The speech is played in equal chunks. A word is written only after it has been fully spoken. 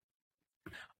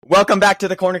Welcome back to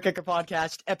the Corner Kicker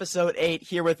Podcast, Episode 8,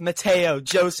 here with Mateo,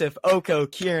 Joseph, Oko,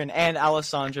 Kieran, and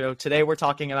Alessandro. Today we're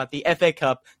talking about the FA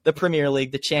Cup, the Premier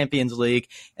League, the Champions League,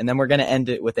 and then we're going to end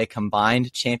it with a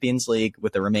combined Champions League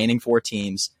with the remaining 4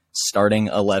 teams, starting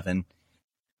 11.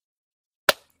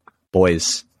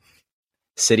 Boys,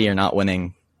 City are not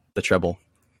winning the treble.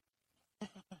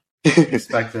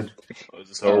 Expected. Is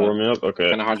this how we're warming up?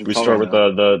 Okay. We start with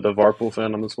the Liverpool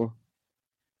fan on this one.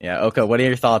 Yeah, Oko, what are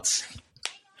your thoughts?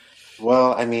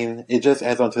 Well, I mean, it just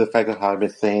adds on to the fact of how I've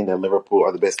been saying that Liverpool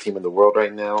are the best team in the world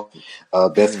right now.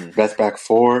 Best back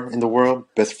 4 in the world,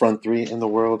 best front 3 in the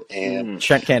world, and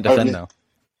Trent can't defend, though.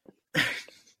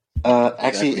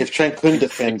 Actually, if Trent couldn't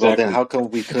defend, well, then how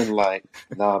come we couldn't,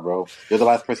 nah, bro. You're the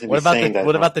last person who's saying that.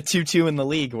 What about the 2-2 in the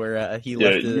league where he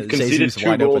left you conceded Jesus 2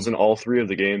 wide goals open? in all 3 of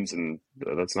the games, and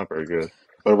that's not very good.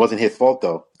 But it wasn't his fault,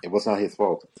 though. It was not his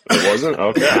fault. It wasn't?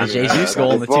 Okay. The Jesus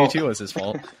goal and the 2-2 was his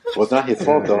fault. It was not his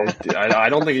fault, though. I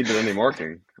don't think he did any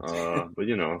marking. But,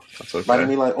 that's okay. But I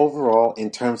mean, overall, in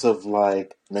terms of,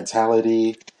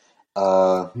 mentality,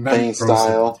 playing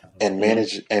style, and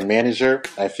manager,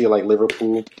 I feel like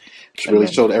Liverpool really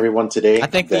showed everyone today. I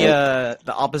think the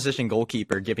opposition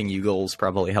goalkeeper giving you goals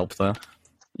probably helped, though.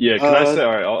 Yeah, can I say,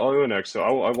 all right, I'll go next. So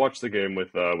I watched the game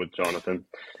with Jonathan.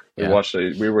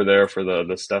 We were there for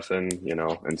the Stefan,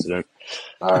 incident.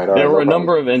 All right, there were a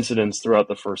number of incidents throughout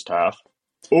the first half.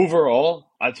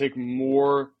 Overall, I take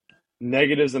more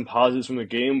negatives than positives from the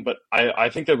game, but I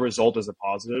think the result is a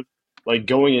positive.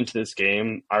 Going into this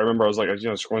game, I remember I was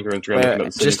scrolling through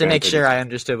Instagram. Just to make sure I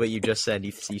understood what you just said,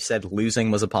 you said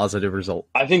losing was a positive result.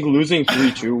 I think losing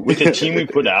 3-2 with the team we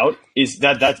put out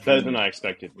that's better than I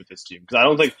expected with this team. Because I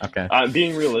don't think,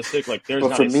 being realistic, there's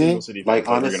not a single City.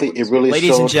 Honestly, it really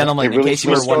Ladies and gentlemen, in case you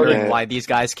were wondering that why these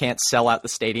guys can't sell out the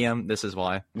stadium, this is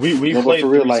why. We played for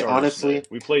real, 3 stars honestly, today.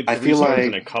 We played 3 I feel stars like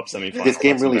in a cup semifinal. this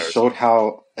game really showed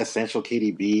how essential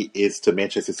KDB is to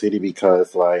Manchester City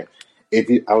because, if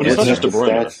you, I was It's not looking just at De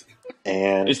Bruyne. stats,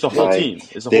 and It's the whole team.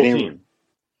 It's the whole team.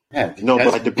 Yeah, No,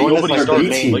 but De Bruyne Nobody is started,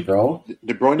 the main. bro.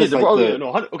 De Bruyne is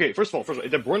okay, first of all,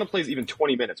 if De Bruyne plays even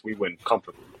 20 minutes, we win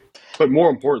comfortably. But more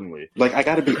importantly, I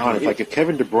got to be honest. If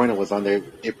Kevin De Bruyne was on there,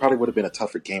 it probably would have been a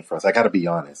tougher game for us. I got to be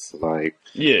honest.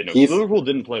 Liverpool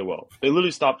didn't play well. They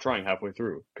literally stopped trying halfway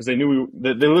through because they knew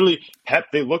they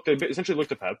essentially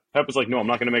looked at Pep. Pep was like, "No, I'm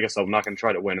not going to make a sub. I'm not going to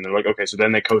try to win." And they're like, "Okay." So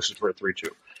then they coasted for a 3-2.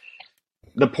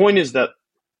 The point is that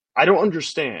I don't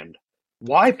understand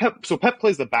why Pep. So Pep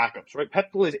plays the backups, right?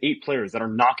 Pep plays 8 players that are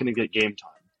not going to get game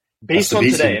time. Based on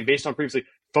today and based on previously,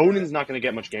 Foden's not going to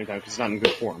get much game time because he's not in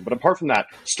good form. But apart from that,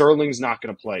 Sterling's not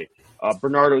going to play.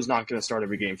 Bernardo's not going to start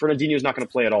every game. Fernandinho's not going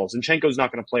to play at all. Zinchenko's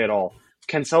not going to play at all.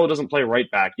 Cancelo doesn't play right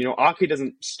back. Ake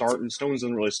doesn't start, and Stones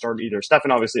doesn't really start either.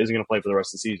 Stefan obviously isn't going to play for the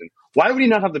rest of the season. Why would he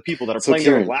not have the people that are playing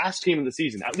their last game of the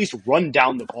season at least run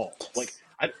down the ball?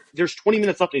 There's 20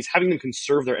 minutes left, and he's having them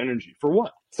conserve their energy. For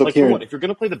what? Kieran, for what? If you're going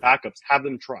to play the backups, have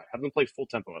them try. Have them play full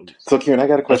tempo at least. So, Kieran, I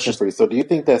got a question for you. So, do you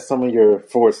think that some of your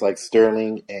forwards, like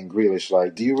Sterling and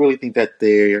Grealish, do you really think that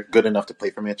they're good enough to play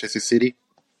for Manchester City?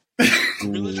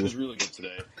 Grealish was really good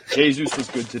today. Jesus was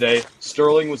good today.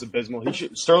 Sterling was abysmal.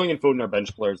 Sterling and Foden are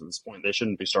bench players at this point. They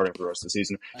shouldn't be starting for the rest of the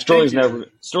season. Sterling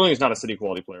is not a City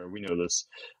quality player. We know this.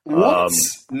 What?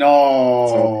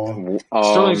 No.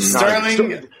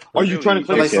 Sterling. Are you trying to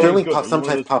play? Sterling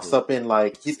sometimes pops up in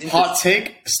he's hot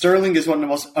take. Sterling is one of the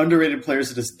most underrated players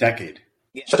of this decade.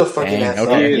 Shut the fucking ass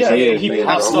up. He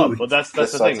pops up, but that's the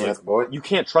thing. Boy. You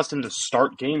can't trust him to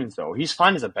start games, though. He's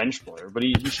fine as a bench player, but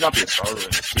he should not be a starter in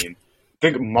this team.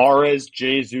 Think Mahrez,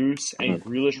 Jesus, and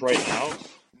Grealish right now.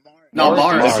 No,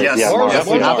 Mahrez, yes.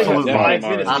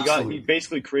 He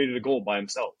basically created a goal by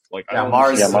himself.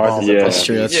 Mahrez. That's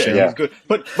true. He's good.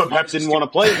 But Pep didn't want to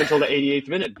play him until the 88th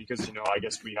minute because, I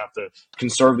guess we have to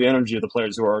conserve the energy of the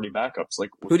players who are already backups.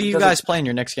 Who do you guys play in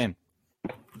your next game?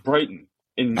 Brighton.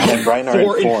 In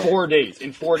 4 days.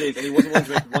 In 4 days, and he wasn't willing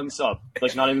to make one sub,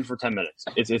 not even for 10 minutes.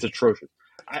 It's atrocious.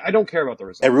 I don't care about the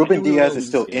result. And Ruben Diaz is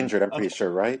still injured, I'm pretty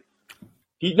sure, right?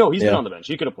 He's been on the bench.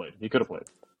 He could have played.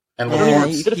 And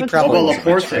he probably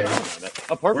Laporte.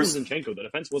 Apart from Zinchenko, the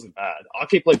defense wasn't bad.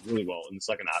 Ake played really well in the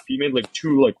second half. He made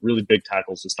 2 really big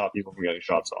tackles to stop people from getting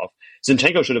shots off.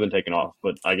 Zinchenko should have been taken off,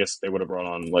 but I guess they would have brought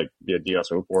on the Diaz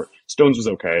or Laporte. Stones was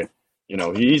okay.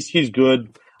 He's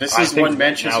good. This is one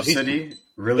Manchester City.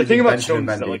 Really, the thing about Stones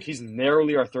is that he's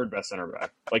narrowly our third best center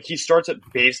back. He starts at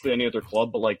basically any other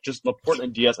club, but just Laporte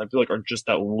and Diaz, I feel are just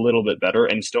that little bit better.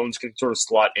 And Stones can sort of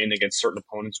slot in against certain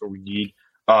opponents where we need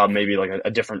maybe a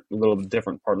little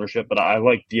different partnership. But I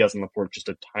like Diaz and Laporte just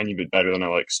a tiny bit better than I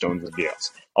like Stones and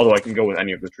Diaz. Although I can go with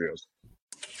any of the trios.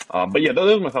 But yeah,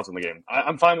 those are my thoughts on the game.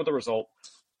 I'm fine with the result.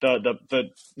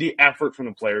 the effort from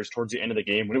the players towards the end of the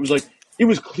game when it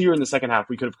was clear in the second half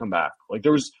we could have come back. Like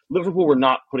Liverpool were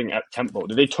not putting at tempo.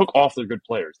 They took off their good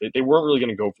players. They weren't really going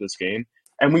to go for this game,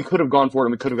 and we could have gone for it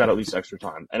and we could have got at least extra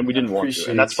time, and we didn't want to.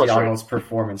 And that's frustrating. Thiago's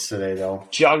performance today, though.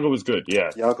 Thiago was good,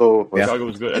 yeah. Thiago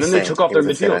was good, and then they took off their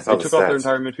midfield. They took off their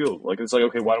entire midfield. Like it's like,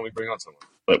 okay, why don't we bring on someone?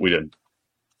 But we didn't,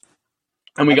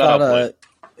 and we got outplayed.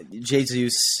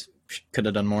 Jesus could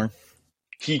have done more.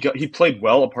 He played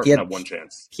well apart from that one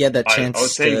chance. He had that chance. I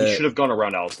was saying he should have gone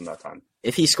around Alisson that time.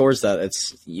 If he scores that,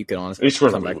 you could honestly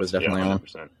comeback was definitely on.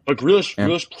 But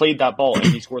Grealish played that ball and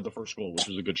he scored the first goal, which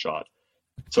was a good shot.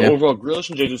 So overall, Grealish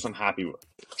and Jesus I'm happy with.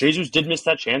 Jesus did miss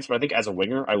that chance, but I think as a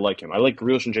winger, I like him. I like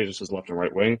Grealish and Jesus as left and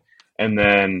right wing. And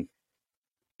then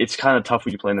it's kind of tough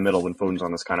when you play in the middle when Foden's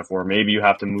on this kind of form. Maybe you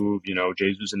have to move,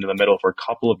 Jesus into the middle for a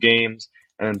couple of games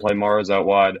and then play Mahrez out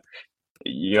wide.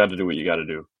 You got to do what you got to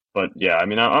do. But yeah, I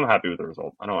mean, I'm happy with the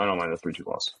result. I don't mind the 3-2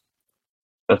 loss.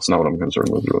 That's not what I'm concerned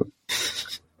with, really.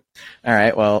 All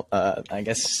right. Well, I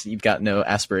guess you've got no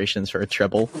aspirations for a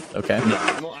treble. Okay.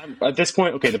 No, at this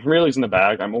point, okay, the Premier League's in the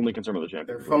bag. I'm only concerned with the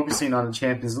Champions League. They're focusing on the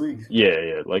Champions League.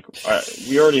 Yeah. Like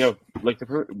we already have. Like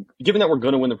given that we're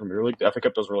going to win the Premier League, the FA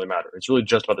Cup doesn't really matter. It's really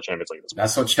just about the Champions League.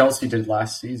 That's what Chelsea did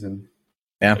last season.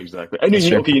 Yeah, exactly. And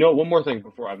okay, one more thing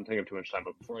before I haven't taken up too much time,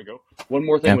 but before I go, one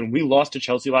more thing. Yeah. When we lost to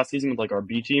Chelsea last season with like our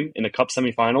B team in the Cup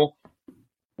semi-final,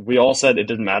 we all said it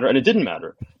didn't matter, and it didn't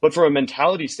matter. But from a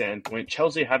mentality standpoint,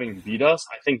 Chelsea having beat us,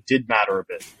 I think, did matter a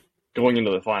bit going into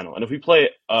the final. And if we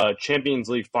play a Champions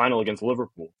League final against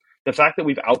Liverpool, the fact that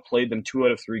we've outplayed them 2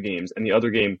 out of 3 games, and the other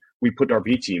game we put our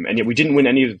B team, and yet we didn't win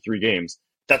any of the 3 games,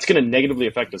 that's going to negatively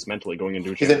affect us mentally going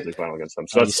into a Champions League final against them.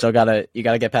 So you still gotta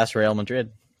get past Real Madrid.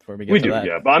 We do,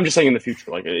 yeah. But I'm just saying in the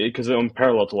future, like, because I'm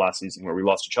parallel to last season where we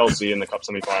lost to Chelsea in the Cup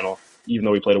semi-final. Even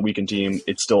though we played a weakened team,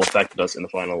 it still affected us in the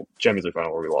final Champions League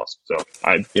final where we lost. So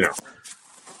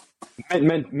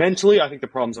mentally, I think the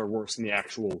problems are worse than the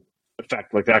actual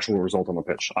effect, like the actual result on the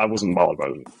pitch. I wasn't bothered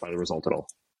by the result at all.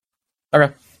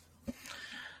 Okay.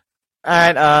 All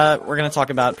right. We're gonna talk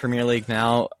about Premier League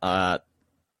now.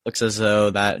 Looks as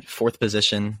though that 4th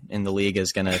position in the league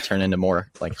is gonna turn into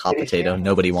more like hot potato.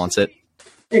 Nobody wants it.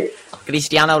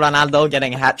 Cristiano Ronaldo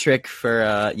getting a hat trick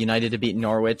for United to beat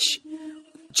Norwich.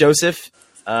 Joseph,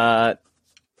 1-0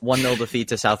 defeat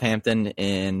to Southampton,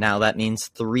 and now that means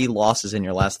 3 losses in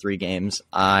your last 3 games.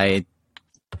 I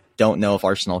don't know if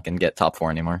Arsenal can get top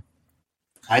 4 anymore.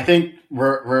 I think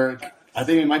I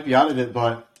think we might be out of it,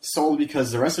 but solely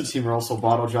because the rest of the team are also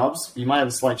bottle jobs, we might have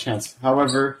a slight chance.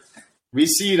 However, we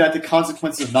see that the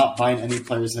consequences of not buying any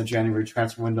players in the January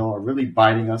transfer window are really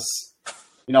biting us.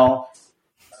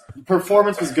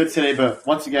 Performance was good today, but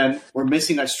once again, we're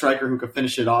missing that striker who could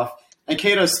finish it off. And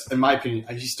Keita's, in my opinion,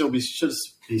 he should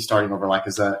be starting over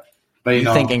Lacazette. But you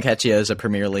think Nketiah is a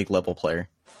Premier League level player?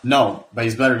 No, but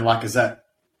he's better than Lacazette.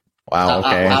 Wow.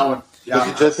 Okay. You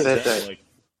just said that.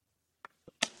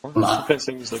 Lacazette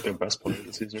seems like their best player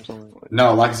this season or something.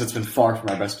 No, Lacazette's been far from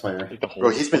our best player. Bro,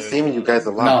 he's been saving you guys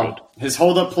a lot. No, his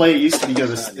hold-up play used to be good.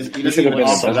 He used to be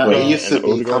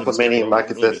complimenting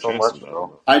Lacazette so much,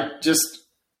 bro. It's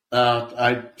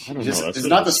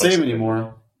not the same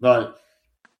anymore. But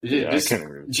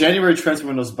January transfer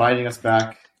window is biting us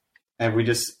back, and we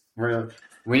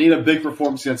need a big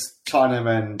performance against Tottenham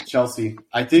and Chelsea.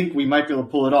 I think we might be able to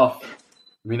pull it off.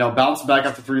 Bounce back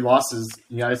after 3 losses.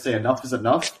 You gotta say enough is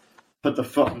enough. Put the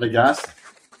foot on the gas.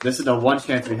 This is the one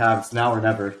chance we have. It's now or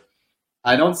never.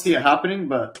 I don't see it happening,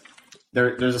 but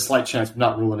there's a slight chance. I'm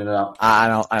not ruling it out. I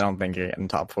don't think you're getting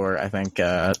top 4. I think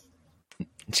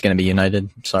it's gonna be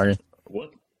United. Sorry.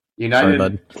 What?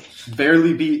 United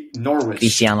barely beat Norwich.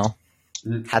 Cristiano.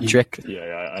 Hat trick.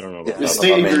 Yeah, I don't know. The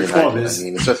state of your club is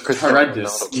it's just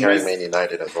horrendous. Carrying Man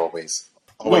United as always.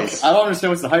 Look, I don't understand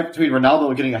what's the hype between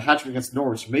Ronaldo getting a hat trick against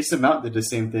Norwich. Mason Mount did the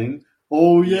same thing.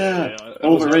 Oh yeah.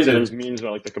 Overrated. There's memes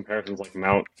about like the comparisons like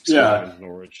Mount, and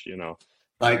Norwich.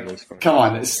 Like come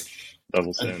on, it's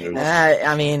double standards.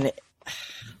 I mean,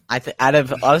 out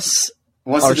of us,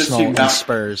 Arsenal and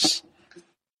Spurs.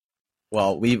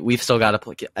 Well, we've still got to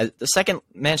play. The second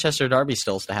Manchester derby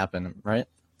still has to happen, right?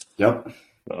 Yep.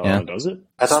 Does it?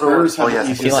 I thought Spurs it was.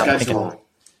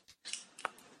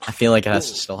 I feel like it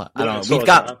has to still happen. I don't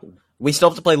know. We still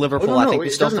have to play Liverpool. I think we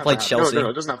still have to play Chelsea. No,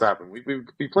 it doesn't have to happen. We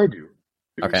played you.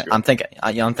 Okay, I'm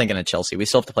thinking of Chelsea. We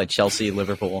still have to play Chelsea,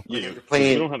 Liverpool. Yeah, you're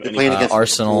playing against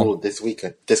Arsenal Liverpool this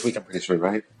weekend. This week, I'm pretty sure,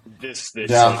 right?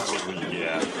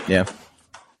 Yeah.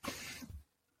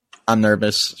 I'm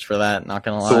nervous for that. Not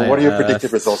gonna lie. So, what are your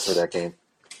predicted results for that game?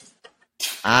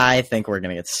 I think we're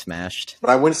gonna get smashed. But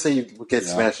I wouldn't say you would get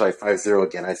smashed like 5-0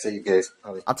 again. I say you guys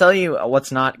probably. I'll tell you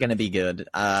what's not gonna be good.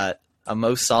 a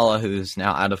Mo Salah who's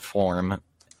now out of form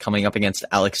coming up against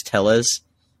Alex Telles.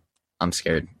 I'm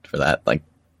scared for that. Like,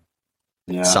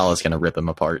 Salah's going to rip him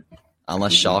apart.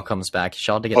 Unless Shaw comes back.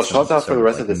 Shaw to get Shaw's out for the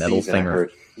rest of the metal season. thing. I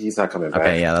heard. He's not coming back.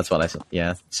 Okay, yeah, that's what I said.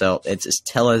 Yeah, so it's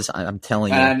Telles. I'm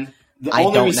telling you, And I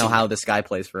don't know how this guy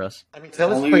plays for us. I mean,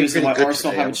 Taylor's only playing reason pretty why good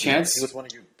Arsenal today. have a chance. He was one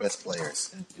of your best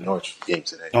players in Norwich game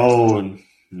today. Oh,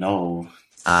 no.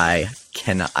 I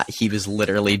cannot. He was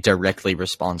literally directly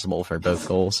responsible for both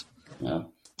goals. Yeah.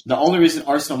 The only reason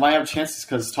Arsenal might have a chance is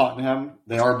because Tottenham,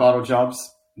 they are bottle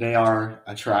jobs. They are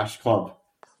a trash club.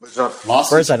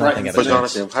 Spurs, I don't think it is.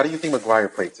 Jonathan, how do you think Maguire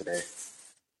played today?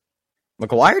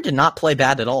 Maguire did not play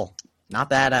bad at all.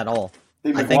 Not bad at all.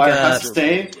 I think has to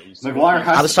stay. Maguire has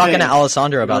to stay. I was talking to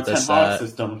Alessandro about this.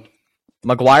 System.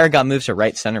 Maguire got moved to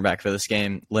right center back for this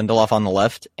game. Lindelof on the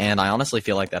left, and I honestly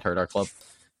feel like that hurt our club.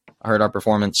 Hurt our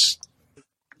performance.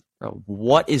 Bro,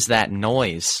 what is that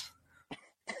noise?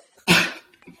 All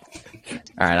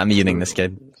right, I'm muting this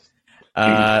kid.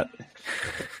 So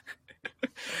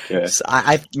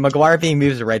Maguire being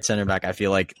moved to right center back, I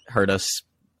feel like hurt us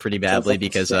pretty badly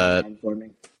because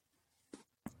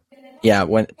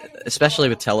especially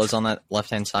with Telles on that left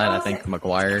hand side, I think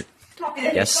Maguire,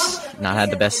 yes, not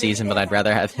had the best season, but I'd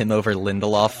rather have him over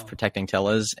Lindelof protecting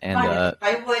Telles, and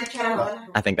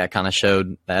I think that kind of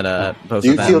showed that both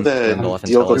of them, Lindelof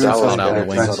and Telles, fought out the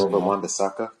wings. Over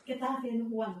Wan-Bissaka?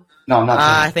 No, I'm not.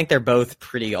 I think they're both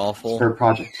pretty awful. Fair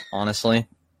project, honestly.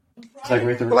 But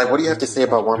what do you have to say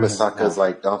about Wan-Bissaka's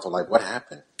downfall? What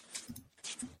happened?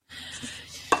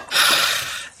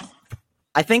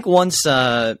 I think once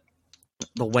the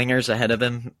wingers ahead of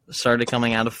him started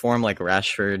coming out of form, like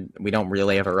Rashford, we don't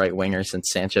really have a right winger since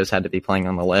Sancho's had to be playing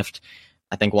on the left.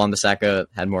 I think Wan-Bissaka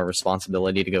had more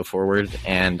responsibility to go forward,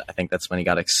 and I think that's when he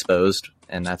got exposed,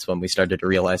 and that's when we started to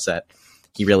realize that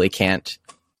he really can't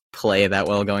play that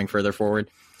well going further forward.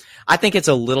 I think it's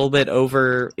a little bit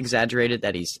over-exaggerated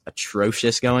that he's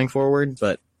atrocious going forward,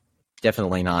 but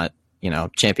definitely not,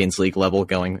 Champions League level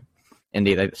going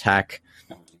into the attack.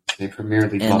 The Premier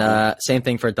League and same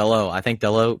thing for Dalot. I think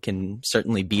Dalot can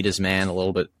certainly beat his man a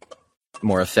little bit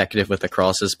more effective with the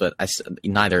crosses, but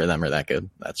neither of them are that good.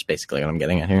 That's basically what I'm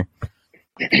getting at here.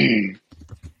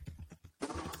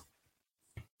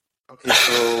 Okay,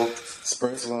 so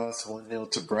Spurs lost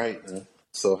 1-0 to Brighton.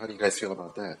 So how do you guys feel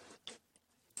about that?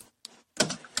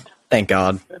 Thank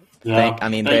God. Yeah,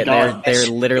 they're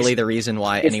literally the reason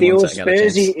why anyone's got a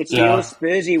chance. It's the old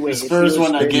Spursy way. The Spurs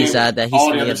won that game. He's sad that he's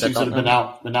all the other teams would have been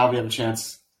out, but now we have a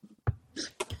chance.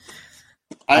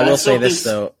 I will say this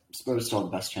though: Spurs still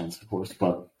have the best chance, of course,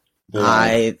 but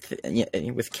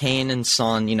with Kane and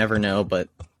Son, you never know. But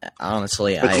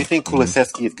honestly, do you think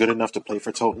Kulusevski is good enough to play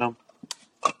for Tottenham?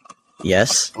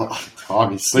 Yes,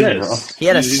 obviously. Yes. He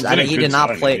had he did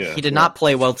not play. Yeah. He did not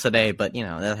play well today, but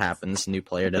that happens. New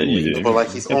player to the league. But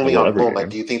he's only on loan.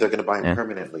 Do you think they're going to buy him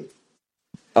permanently?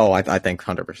 Oh, I think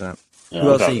 100%. Who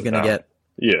else are you going to get?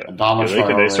 Yeah,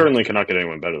 they certainly cannot get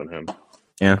anyone better than him.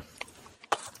 Yeah.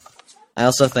 I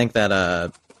also think that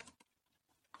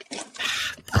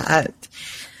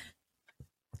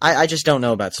I just don't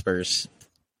know about Spurs.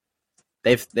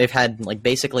 They've had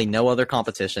basically no other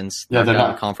competitions. Yeah, they're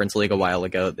not. The Conference League a while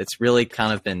ago. It's really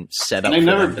kind of been set up for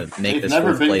them to make this fourth place. They've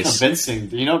never been convincing.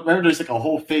 Remember there's a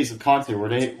whole phase of Conte where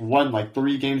they won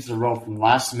 3 games in a row from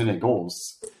last minute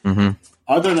goals. Mm-hmm.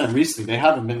 Other than recently, they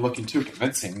haven't been looking too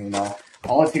convincing.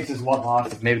 All it takes is one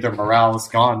loss. Maybe their morale is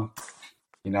gone.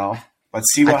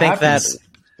 Let's see what happens. I think that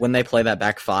when they play that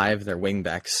back five, their wing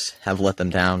backs have let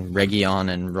them down. Reguilon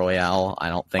and Royale, I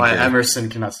don't think. Emerson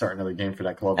cannot start another game for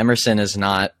that club. Emerson is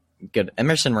not good.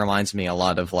 Emerson reminds me a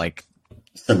lot of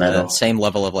the same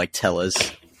level of Telles,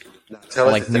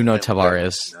 like Nuno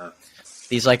Tavares. No.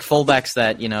 These fullbacks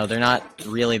that they're not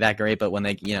really that great, but when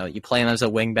they you play him as a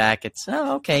wing back, it's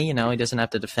okay. He doesn't have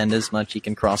to defend as much. He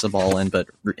can cross a ball in, but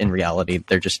in reality,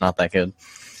 they're just not that good.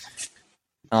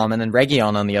 And then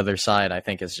Reguilon on the other side, I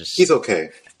think is just he's okay.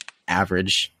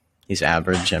 Average. He's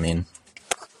average. I mean,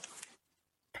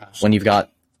 when you've got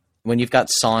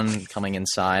Son coming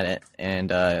inside and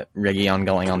Reguilon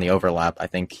going on the overlap, I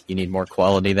think you need more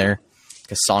quality there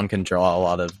because Son can draw a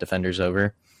lot of defenders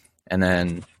over, and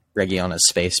then Reguilon has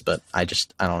space. But I don't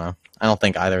know. I don't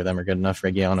think either of them are good enough,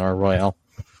 Reguilon or Royale.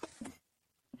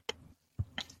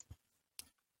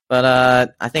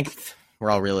 But I think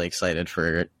we're all really excited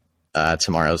for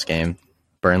tomorrow's game.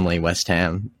 Burnley, West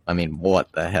Ham. I mean,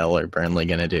 what the hell are Burnley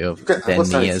going to do? Ben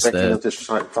Mee is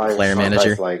the player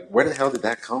manager. Where the hell did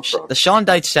that come from? The Sean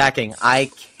Dyche sacking, I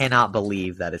cannot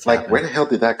believe that it's happened. Where the hell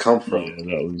did that come from?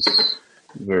 Yeah,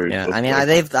 Yeah,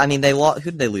 I mean, they lost.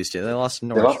 Who did they lose to? They lost to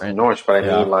Norwich. They lost to Norwich, but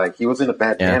I mean, he wasn't a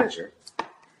bad manager.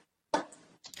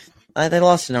 They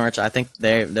lost to Norwich. I think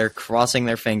they're crossing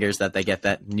their fingers that they get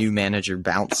that new manager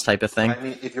bounce type of thing. I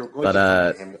mean, if you're going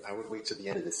to him, I would wait till the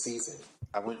end of the season.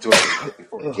 I wouldn't do it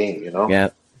before the game, you know? Yeah.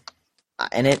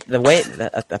 And the way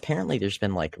that apparently there's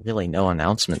been like really no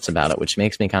announcements about it, which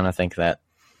makes me kind of think that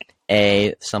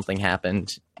something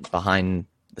happened behind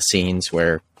the scenes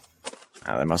where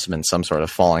there must have been some sort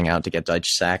of falling out to get Dyche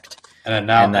sacked. And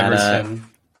now Everton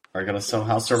are going to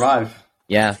somehow survive.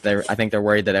 Yeah, I think they're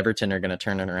worried that Everton are going to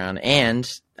turn it around, and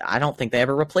I don't think they have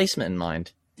a replacement in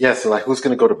mind. Yeah, so like, who's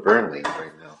going to go to Burnley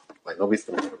right now? Like, nobody's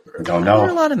going to go to Burnley. Don't know. There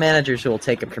are a lot of managers who will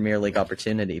take a Premier League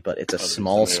opportunity, but it's a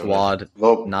small squad,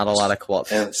 not a lot of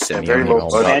quality. Very low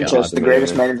budget. Sanchez, the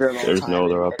greatest manager of all There's time. no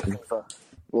other option.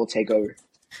 Will take over.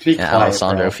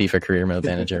 Alessandro, FIFA career mode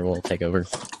manager, will take over.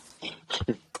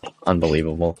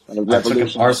 Unbelievable. I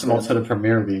took Arsenal to the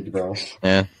Premier League, bro.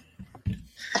 Yeah.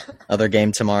 Other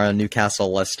game tomorrow,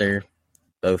 Newcastle, Leicester.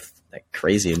 Both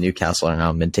crazy. Newcastle are now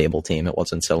a mid-table team. It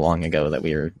wasn't so long ago that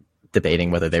we were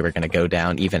debating whether they were going to go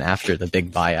down even after the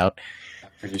big buyout. I'm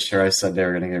pretty sure I said they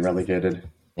were going to get relegated.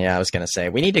 Yeah, I was going to say,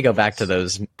 we need to go back to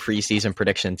those preseason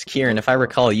predictions. Kieran, if I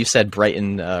recall, you said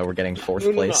Brighton were getting fourth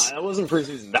place. No, that wasn't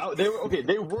preseason.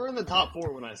 They were in the top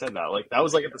 4 when I said that. Like, that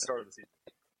was like at the start of the season.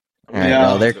 All right,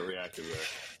 well,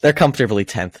 they're comfortably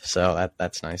 10th, so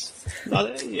that's nice.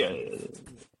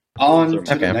 On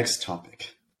to the next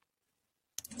topic.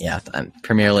 Yeah,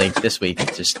 Premier League this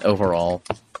week, just overall,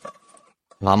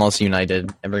 Vamos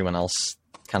United, everyone else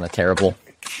kind of terrible.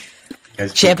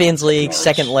 Champions League,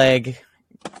 second leg.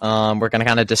 We're going to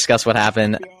kind of discuss what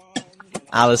happened.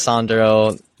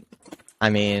 Alessandro, I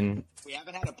mean... We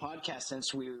haven't had a podcast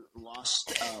since we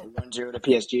lost 1-0 to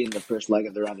PSG in the first leg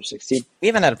of the round of 16. We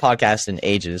haven't had a podcast in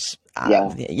ages.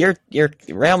 Yeah. Your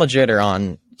Real Madrid are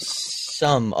on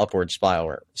some upward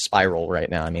spiral right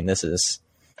now. I mean, this is...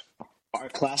 Our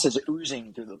class is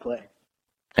oozing through the play.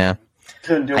 Yeah.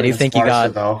 I do think you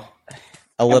got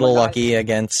a little lucky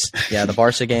against the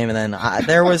Barca game, and then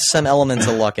there was some elements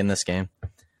of luck in this game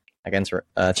against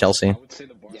Chelsea. I would say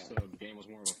the Barca game was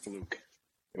more of a fluke.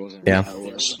 It wasn't. Yeah.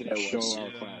 Show our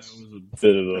class. It was a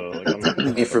bit of a.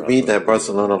 I mean, for me, that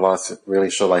Barcelona loss really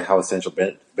showed like how essential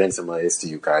Benzema is to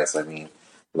you guys. I mean,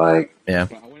 like. Yeah.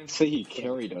 But I wouldn't say he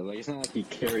carried us. Like, it's not like he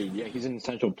carried. Yeah, he's an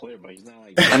essential player, but he's not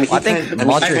like. I mean, I think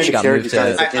Modric got moved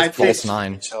to false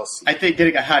 9. Chelsea. I think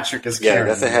getting a hat trick is carrying.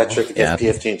 Yeah, that's a hat trick against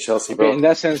PSG and Chelsea, bro. Okay, in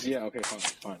that sense, yeah. Okay,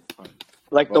 fine.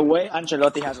 Like, the way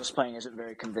Ancelotti has us playing isn't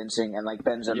very convincing, and, like,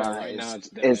 Benzema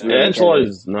is Ancelotti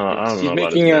is not. I don't know. He's about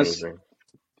making his us.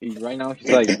 Right now,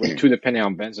 he's like we're too dependent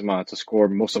on Benzema to score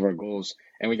most of our goals,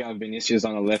 and we got Vinicius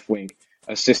on the left wing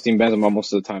assisting Benzema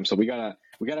most of the time. So we gotta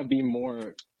be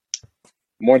more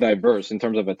diverse in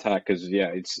terms of attack, because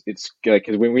it's like,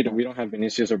 because when we don't have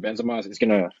Vinicius or Benzema, it's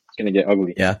gonna get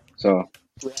ugly. Yeah. So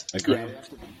Agreed.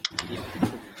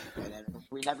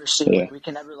 We never see we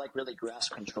can never like really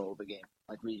grasp control of the game.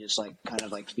 Like, we just like kind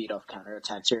of like feed off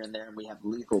counterattacks here and there, and we have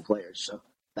lethal players. So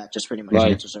that just pretty much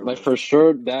answers our for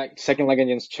sure, that second leg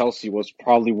against Chelsea was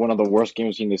probably one of the worst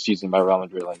games seen this season by Real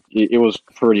Madrid. Like, it was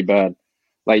pretty bad.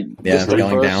 Like,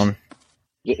 going down.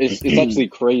 It's actually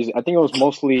crazy. I think it was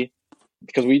mostly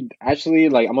because we actually,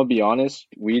 like, I'm gonna be honest,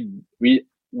 we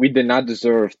did not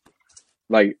deserve,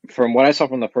 like, from what I saw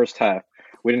from the first half,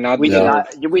 we didn't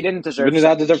deserve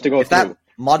to go if through. That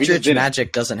Modric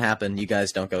magic doesn't happen, you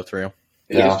guys don't go through.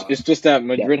 It's just that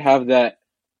Madrid have that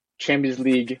Champions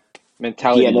League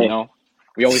mentality, you know?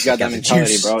 We always got that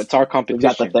mentality, bro. It's our competition. We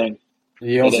got the thing.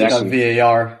 You also got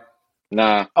VAR.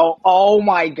 Nah. Oh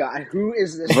my God! Who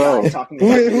is this guy talking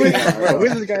about? Who is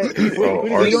this guy?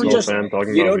 Bro, you don't just win 3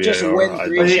 What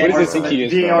do you think he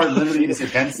is? VAR literally is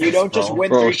against You don't just win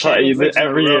Bro, 3 Champions Leagues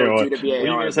every year. due to What are you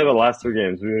VAR. gonna say the last 3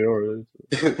 games?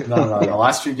 No. The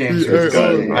last 2 games were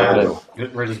just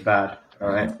bad. We're just bad. All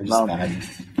right, we're just bad.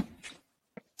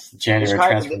 January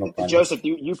transfer. Joseph,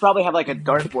 you probably have like a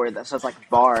dartboard that says like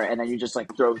VAR, and then you just like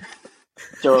throw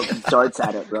darts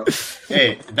at it, bro.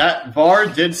 Hey, that VAR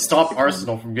did stop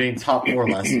Arsenal from getting top 4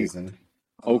 last season.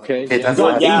 Okay. That's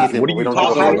What are you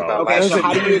talking about? Okay, so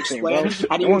how do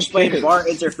you explain VAR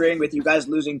interfering with you guys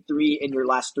losing 3 in your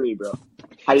last 3, bro?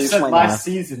 How do you explain last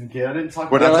season, kid? I didn't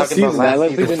talk We're about not last talking season. about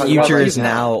last season. The future is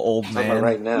now, old man.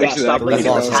 Right now. Yeah, stop Three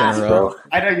bringing losses this in a half, row.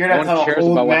 I know you're No not one talking cares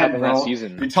old about what man, happened bro. last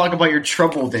season. You're talking about your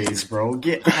trouble days, bro.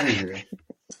 Get out of here.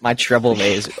 My treble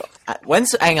days.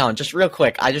 Hang on, just real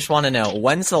quick. I just want to know,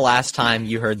 when's the last time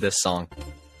you heard this song?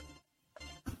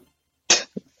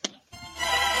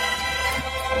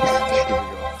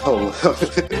 Oh,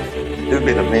 it's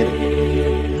been a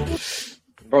minute.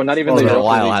 Bro, not even It's the been a Europa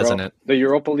while, League, hasn't bro. it? The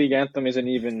Europa League anthem isn't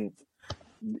even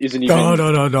at this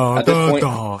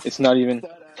point. It's not even.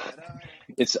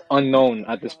 It's unknown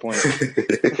at this point.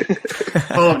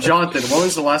 Oh, Jonathan, when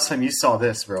was the last time you saw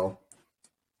this, bro?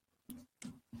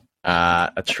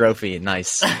 A trophy,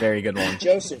 nice, very good one.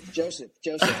 Joseph.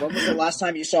 When was the last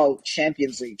time you saw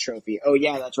Champions League trophy? Oh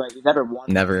yeah, that's right. You never won.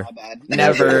 Never. My bad.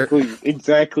 Never.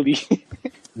 Exactly.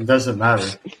 It doesn't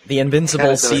matter. The Invincible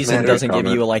Kinda does season matter, doesn't give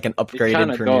comment. you like an upgraded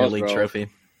kinda Premier does, League bro. trophy.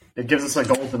 It gives us a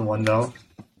golden one, though.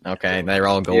 Okay, they're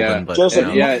all golden, Yeah. but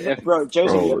Joseph, you know. Yeah, bro,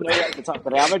 Joseph, Bro. you have no right to talk.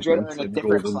 But Real Madrid are in a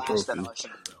different Golden class than trophy.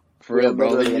 Arsenal. Bro. for real, bro.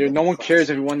 Literally No one cares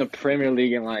if you won the Premier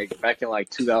League in back in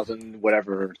 2000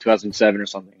 whatever 2007 or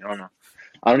something. I don't know.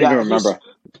 I don't even remember.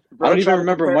 Bro, I don't even tried to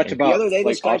remember compare- much about. The other day,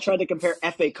 this guy Arsenal. tried to compare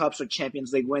FA Cups with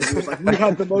Champions League wins. He was like, "We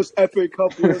had the most FA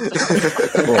Cup wins."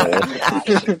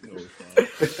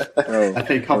 Bro, I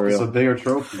think Cup for is real. a bigger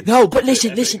trophy. No, but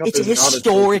listen, FA listen, Cup it's a is not a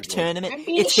historic trophy, bro. tournament. I'm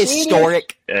being It's Swedish.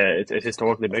 historic. It's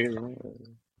historically bigger.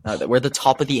 We're the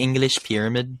top of the English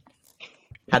pyramid.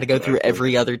 Had to go through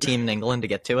every other team in England to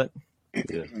get to it. Yep,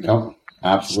 It's like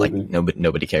absolutely.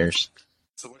 nobody cares.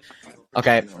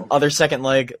 Okay, other second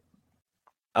leg.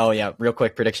 Oh yeah, real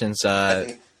quick predictions.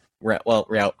 Real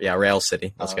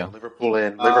City. Let's go. Liverpool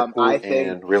and I think-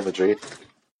 and Real Madrid.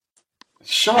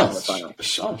 Shush. Final.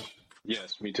 Shush.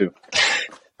 Yes, me too.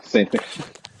 Same thing.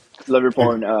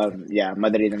 Liverpool and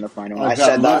Madrid in the final. Oh, I God,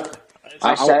 said that.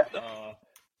 I said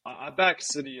I back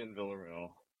City and Villarreal.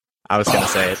 I was gonna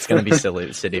say it's gonna be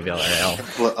City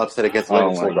Villarreal. Upset against Oh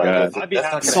Liverpool. my God. I'd be That's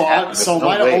happy. not gonna happen. So There's am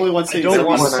I no the way. only one saying I don't City?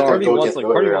 want We're not gonna Party go wants against like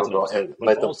Party wants Villarreal, bro, upset, and but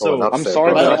let them also- pull an I'm upset.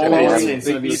 sorry, But but all I was saying Big is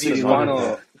gonna be Easy City is winning. one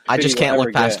of- I just City can't will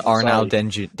look ever past get. I'm Arnau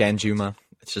sorry. Danjuma.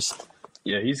 It's just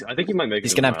I think he might make.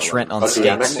 he's it gonna in have my Trent on 11. Okay,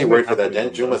 I'm skates. actually worried for that. Dan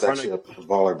Juma's actually a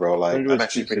baller, bro. Like, Trying to do I'm as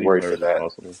actually cheap pretty City worried for players as that.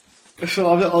 possible.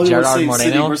 So I'm the only Gerard one saying City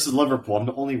Moreno? versus Liverpool. I'm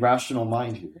the only rational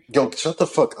mind here. Yo, shut the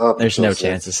fuck up. There's no Joseph.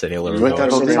 chance of City You Liverpool. ain't got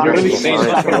no It's damn not gonna be rational saying mind,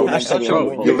 that, bro. bro. City Bro, will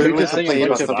win. You literally You're just saying complained a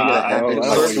about bunch of something that things. happened Oh,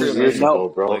 like oh, 2 oh, years no. ago,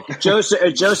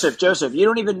 bro. Joseph, you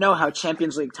don't even know how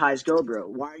Champions League ties go, bro.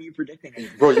 Why are you predicting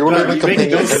it? Bro, you were Bro, literally you make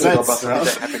complaining no years ago about sense, something bro.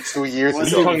 that happened 2 years What's We're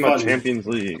even ago. talking about funny? Champions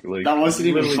League. Like, That wasn't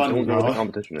you even literally funny, don't know what bro. the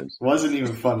competition is. Wasn't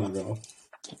even funny, bro.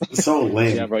 So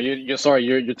lame. Yeah, bro. You're sorry.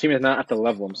 Your team is not at the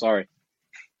level. I'm sorry.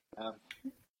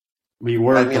 We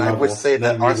were I at mean, the I level. would say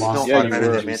Then that we Arsenal lost Yeah, by you better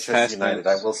were. than Manchester Past United.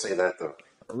 tense. I will say that, though.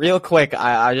 Real quick,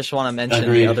 I just want to mention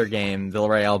Agreed. the other game,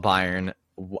 Villarreal Bayern.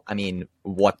 I mean,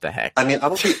 what the heck? I mean, I'm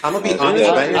gonna be honest. It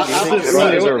Bayern was Munich,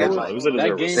 a deserved. It was a That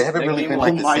deserved. game- they haven't really been Oh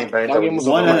like the my- same Bayern that that we game was used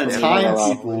to One a at like a Yeah, time,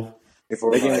 yeah. people. if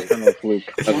we're That game was like, kind of a fluke.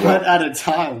 as One well. at a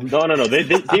time. No.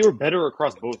 They were better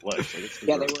across both legs. Like, it's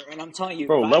Yeah, they deserved. were, and I'm telling you,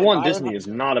 Bro, Bayern- Lewan Bayern- Disney is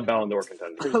not a Ballon d'Or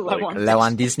contender. Like,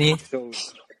 Lewan Disney? So,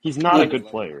 he's not a good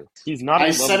player. He's not. I at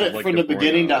the said level it of, like, from the De Bruyne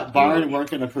beginning or that Bayern Grealish. weren't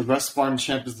going to progress far in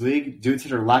Champions League due to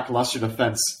their lackluster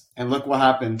defense. And look what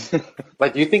happened. do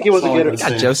you think it was a That's all I good?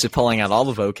 can Got Joseph pulling out all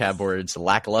the vocab words.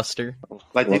 Lackluster.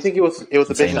 Like, do you think it was a big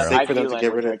Insane, bro. mistake for them I to do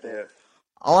get rid like of that?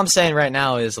 All I'm saying right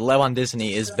now is Lewan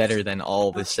Disney is better than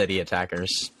all the City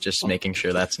attackers. Just making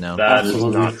sure that's known. That is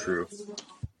Absolutely. not true.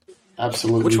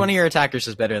 Absolutely. Which one of your attackers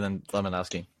is better than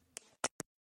Lewandowski?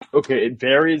 Okay, it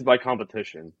varies by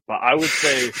competition, but I would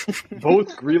say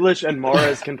both Grealish and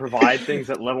Mahrez can provide things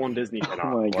that Lewan Disney cannot. Oh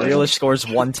my Like, God. Grealish scores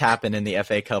one tap-in in the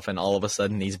FA Cup, and all of a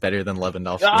sudden he's better than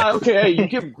Lewandowski. Okay, you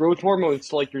give growth hormones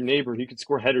to like your neighbor, he could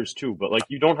score headers too, but like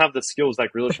you don't have the skills that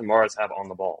Grealish and Mahrez have on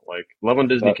the ball. Like Lewan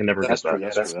Disney can never That's get true.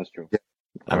 that. That's true.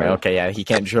 I mean, okay, yeah, he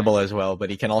can't dribble as well, but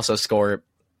he can also score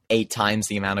 8 times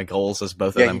the amount of goals as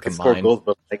both of Yeah, them he can score combined. goals,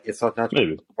 but like it's not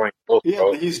Maybe. scoring goals, Yeah,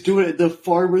 bro. but he's doing it in the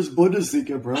Farmers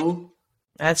Bundesliga, bro.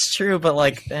 That's true, but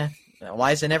like,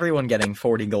 why isn't everyone getting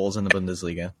 40 goals in the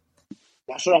Bundesliga?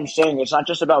 That's what I'm saying. It's not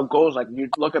just about goals. Like, you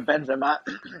look at Benzema,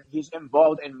 he's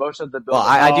involved in most of the Well,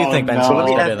 building. I do Oh, think no. Benzema's Let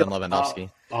me better ask than you- Lewandowski.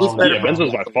 Oh, better Yeah, man.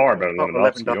 Benzema's by far better than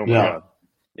Lewandowski. Oh my Yeah. god.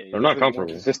 They're not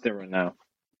comparable. Consistent right now.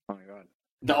 Oh my God.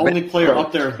 The only player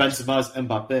up there, Benzema, is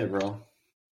Mbappe, bro.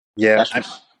 Yeah,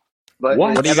 But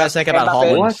What do you guys think about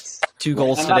Mbappe- Haaland? 2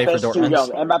 goals today for Mbappe's too young.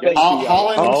 Dortmund. Mbappe's too young.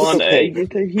 Haaland, Haaland,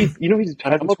 okay. he's I'm hasn't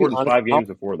gonna scored be in honest, 5 games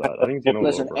before that. I think he's gonna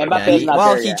Listen, go Mbappe- over. Yeah, Mbappe's not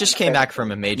well, there he yet. just came back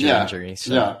from a major yeah, injury.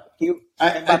 So. yeah. I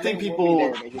Mbappe think will people. be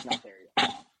there, but he's not there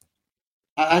yet.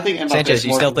 I think Mbappe Sanchez, is you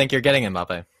more- still think you're getting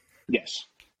Mbappe? Yes.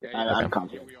 Yeah, I'm Okay.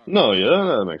 confident. No,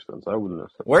 yeah, that makes sense. I wouldn't have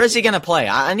said Where is he going to play?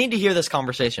 I need to hear this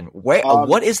conversation. Where?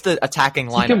 What is the attacking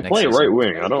lineup he can next play season? right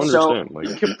wing. I don't So- understand. He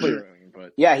Like, could play right wing,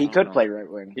 but Yeah, he I don't could know. play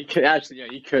right wing. He could actually. Yeah,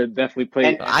 he could definitely play.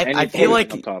 And I any feel position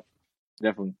like up top.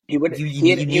 Definitely. He would. You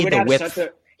he need would the have width such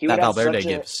a. He would that have Valverde such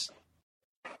a, gives.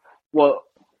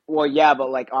 Well, yeah,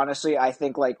 but like honestly, I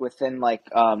think like within like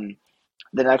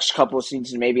the next couple of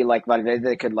seasons, maybe like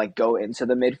Valverde could like go into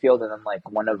the midfield, and then like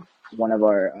one of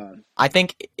our. I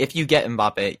think if you get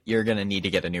Mbappe, you're gonna need to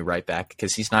get a new right back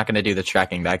because he's not gonna do the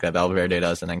tracking back that Valverde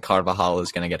does, and then Carvajal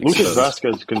is gonna get exposed. Lucas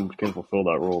Vazquez can fulfill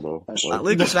that role though.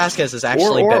 Lucas Vazquez is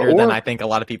actually better than I think a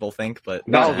lot of people think, but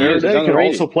Valverde can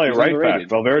also play right back.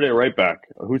 Valverde right back.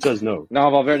 Who says no? No,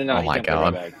 Valverde not. Oh my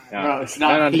god! No, it's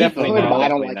not. No, definitely not. I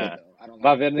don't like it.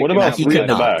 Valverde. What about three at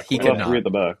the back? He could not. Three at the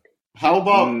back. How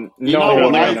about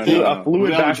a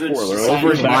fluid back four?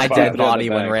 Over my dead body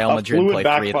when Real Madrid played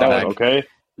three at the back. Okay.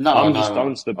 No, I'm just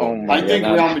Oh I think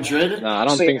Real Madrid. No, I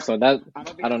don't think so. That I'm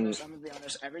I don't. I'm gonna be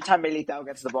honest. Every time Militao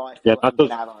gets the ball, I Yeah, feel like I'm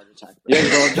gonna have a heart attack. Yeah,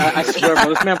 bro. I swear, bro.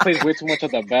 This man plays way too much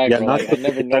at the back, Yeah, bro. not Like, I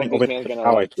never know this man's gonna.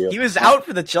 how I feel. He was out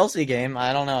for the Chelsea game.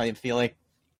 I don't know. I feel like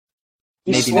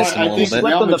maybe He missed him a I little think bit.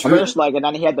 Slept on the Real Madrid- first leg, and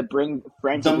then he had to bring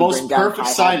French. The most perfect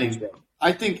Kai signing. Havertz.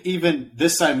 I think even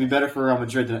this sign would be better for Real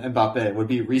Madrid than Mbappe would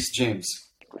be Reece James.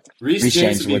 Reece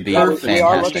James would be perfect We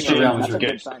are for looking Real at Madrid. good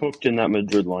Get sign. cooked in that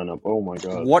Madrid lineup. Oh my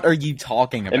god. What are you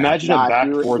talking about? Imagine a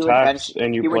back four tax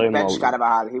and you he play would bench him.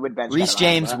 Carvajal. He would bench Reece Carvajal.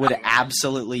 James would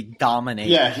absolutely dominate.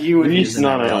 Yeah, he would. Reece, in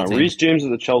that no. Real team. Reece James is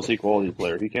a Chelsea quality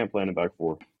player. He can't play in a back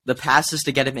four. The passes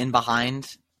to get him in behind.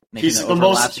 He's the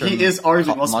most. He is arguably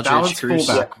the most balanced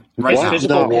fullback right now.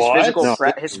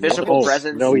 His physical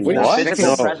presence. No, he's his not. physical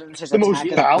No. presence. His The most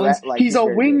attacking balanced. threat, like, He's a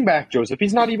very wing good. back, Joseph.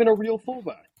 He's not even a real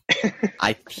fullback.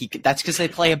 That's because they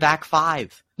play a back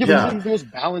five. Yeah, Yeah. but he's the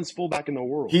most balanced fullback in the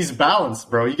world. He's balanced,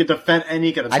 bro. He can defend and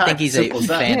he can attack. I think he's a Simple as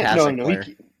that. fantastic no, player.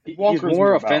 He's Walker's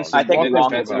more offensive. I think Walker's Walker-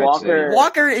 defensive, I'd say. Walker-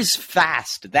 Walker is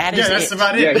fast. That is Yeah, that's it.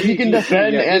 about Yeah, it. He can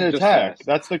defend yeah, and he's just attack. fast.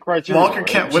 That's the criteria. Walker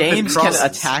can't whip James and can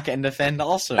crosses. attack and defend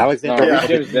also. No, Alexander Yeah. Reece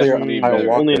James clear definitely Kyle better.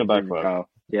 Walker. Only in a back five. Kyle.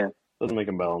 Yeah, Doesn't make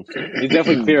him balanced. he's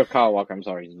definitely clear of Kyle Walker. I'm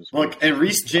sorry. Look, and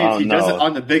Reece James, he does no. it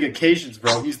on the big occasions,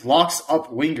 bro. He locks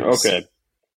up wingers. Okay.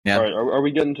 Yeah. All right. Are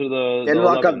we getting to the Didn't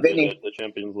lock up 11, Vinny. the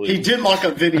Champions League? He did lock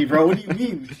up Vinny, bro. What do you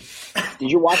mean? Did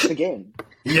you watch the game?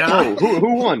 Yeah. No,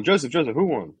 who won? Joseph, who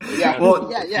won? Yeah.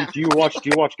 Well, yeah. Do you watch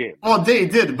games? Well, they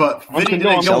did, but Vinny condoned.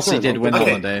 didn't go. Chelsea did win on the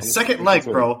Okay, day. second leg,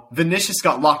 bro. Vinicius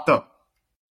got locked up.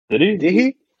 Did he? Did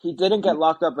he? He didn't get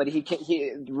locked up, but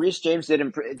Reece James did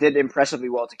impressively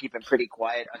well to keep him pretty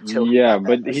quiet until Yeah, got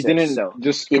but that he assist, didn't so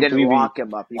just he didn't completely. lock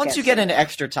him up. Once can't you get say into that.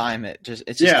 extra time, it's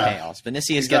just Yeah. chaos.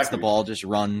 Vinicius gets Exactly. the ball, just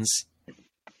runs.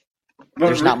 But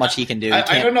There's not much he can do. He I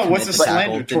can't don't know what's commit the to tackle.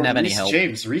 slander Didn't toward have any Reece help.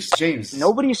 James. Reece James.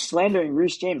 Nobody's slandering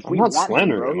Reece James. I'm We not want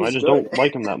slandering him, him. bro. I He's just good. don't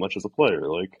like him that much as a player.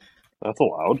 Like that's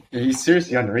allowed. Yeah, he's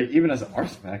seriously underrated, even as an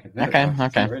Arsenal fan.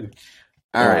 Okay.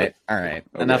 All right.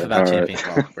 Enough about all right. Champions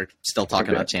League. We're still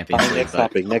talking about Champions League, Next but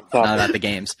topic. not about the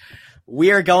games.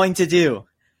 We are going to do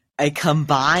a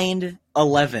combined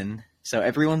 11. So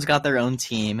everyone's got their own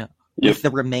team with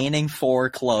the remaining 4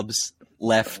 clubs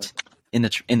left in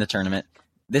the tournament.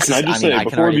 This Can is. I just I mean, say I can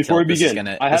before already we tell this is begin,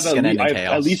 gonna. I This have, is gonna end in I have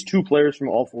chaos. at least 2 players from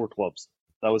all 4 clubs.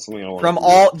 That was something I wanted. From to do.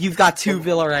 all, you've got 2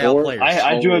 Villarreal Four? players.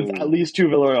 I do have at least 2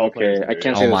 Villarreal players. Okay, I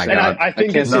can't Oh say the my same. God. And I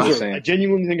think can't it's say the deserved. same. I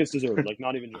genuinely think it's deserved. Like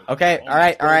not even. Okay. All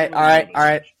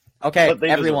right. Okay, But they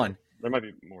everyone. There might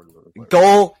be more deserved players.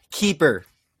 Goalkeeper.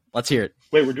 Let's hear it.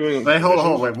 Wait, we're doing. Wait, hold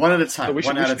on, wait. One at a So time. we should,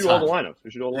 One we at should a do all the time. lineups.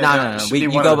 We should do all the Yeah. lineups. No. should be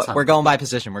one at a time. We're going by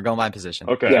position.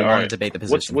 Okay, I all want to right. debate the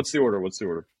position. What's the order? What's the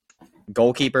order?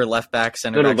 Goalkeeper, left back,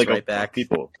 center back, like right back.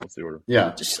 people. What's the order? Yeah.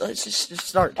 Let's just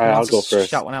start. All right, I'll Let's go just first.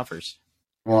 Shout one out first.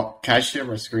 Well, can I share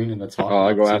my screen in the top? Oh,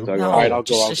 I'll go too? after. No, All right, I'll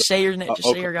go. just say your name. Just say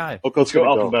okay. your guy. Okay, Let's go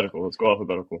go. alphabetical. Let's go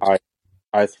alphabetical. All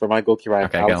right, so for my goalkeeper, I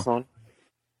have Okay, go. Alisson.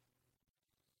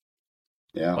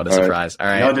 Yeah. What a All right. surprise! All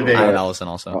right, No debate. I have Allison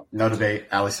also. No debate.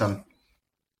 Alisson.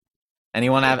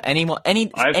 Anyone have any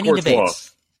I have any Courtois.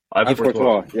 debates? I have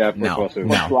Courtois. Courtois. Yeah, No, Courtois too.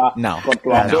 no.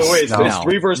 Courtois. No. So wait, so No. it's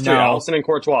 3 versus 3. No. Allison and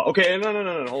Courtois. Okay,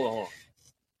 no. Hold on.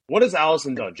 What has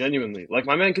Allison done? Genuinely, like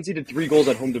my man conceded 3 goals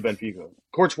at home to Benfica.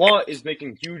 Courtois is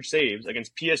making huge saves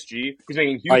against PSG. He's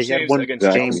making huge He had saves one against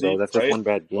game, Chelsea. though. That's just right? one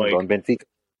bad game Like- on Benfica.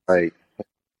 Right.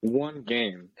 One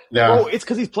game. Yeah. Bro, it's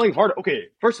because he's playing hard. Okay,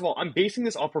 first of all, I'm basing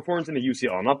this off performance in the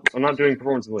UCL. I'm not doing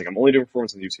performance in the league. I'm only doing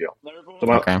performance in the UCL. Liverpool So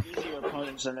my- Okay. easier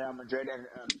opponents than Real Madrid and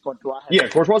Courtois. Yeah,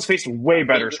 Courtois faced way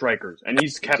better strikers, and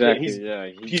he's kept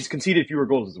Exactly. he's conceded fewer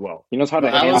goals as well. He knows how to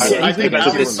But handle Alisson, he's I the think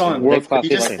best Alisson, world-class he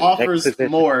just player. offers Next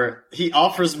position. more. He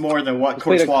offers more than what He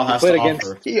played- Courtois he has played to against-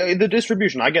 offer. Yeah, the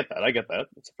distribution, I get that.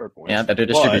 That's a fair point. Yeah, better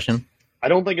But distribution. I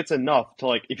don't think it's enough to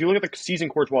like. If you look at the season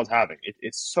Courtois is having,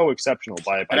 it's so exceptional.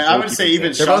 By And I would say goalkeeping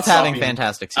even standards. They're both shot having stopping.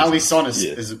 fantastic seasons. Alisson is,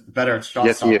 Yeah. is better at shot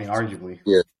Yes, he stopping, is. arguably.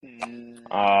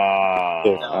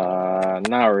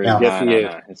 Not really. Yeah. Yes, he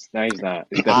is. Nah. He's not.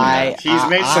 He's definitely not. He's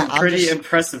made some I'm pretty just-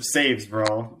 impressive saves,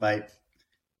 bro. Like,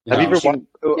 you Have you know. ever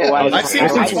watched? Yeah, I've seen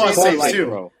Courtois say saves like, too.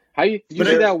 Bro. How you But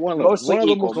see that one of the most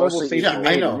equal, global safety Yeah,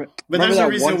 I know. But there's a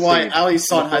reason why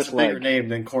Alisson has a bigger name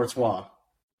than Courtois.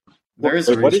 There is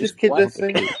a reason. What did this kid just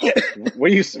say?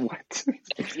 What?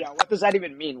 Yeah, what does that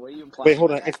even mean? What are you implying? Wait,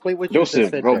 hold on. Explain what you just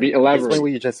said. Elaborate. Explain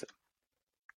what you just said.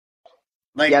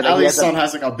 Like, Alisson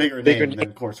has like a bigger name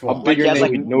than Courtois. A bigger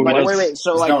name. Wait.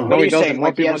 So, like, what are you saying?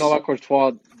 More people know about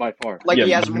Courtois by far. Like,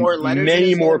 he has more letters.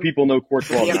 Many more people know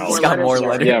Courtois than He's got more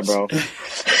letters. Yeah, bro.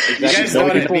 You guys know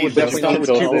what it means.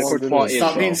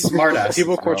 Stop being smartass.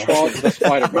 People Courtois the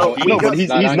spider, bro. No, but he's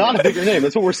not a bigger name.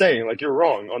 That's what we're saying. Like, you're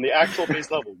wrong. On the actual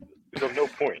base level, there's no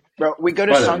point. Bro, we go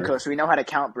to Sunco, so we know how to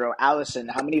count, bro. Alisson,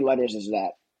 how many letters is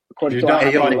that? You're not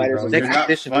funny, bro. Next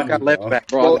edition, you got left back.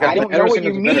 Bro, I don't know what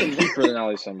you Ederson is a better mean. keeper than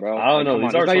Alisson, bro. I don't know.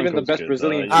 He's not even the best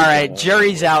Brazilian. All right,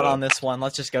 jury's out on this one.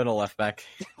 Let's just go to left back.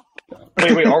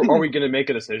 Wait. Are we going to make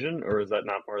a decision, or is that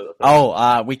not part of the thing? Oh,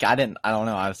 I don't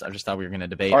know. I just thought we were going to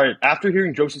debate. All right. After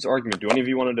hearing Joseph's argument, do any of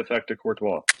you want to defect to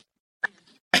Courtois?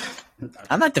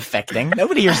 I'm not defecting.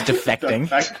 Nobody here's defecting.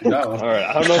 No. All right.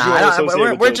 I don't know if you want to associate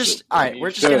we're with just Joseph. all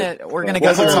right. We're gonna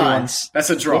go through ones. That's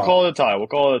a draw. We'll call it a tie. We'll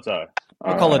call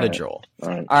it a draw. All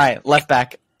right. All right, left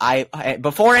back. I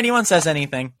before anyone says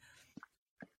anything,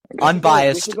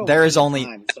 unbiased. There is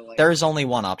only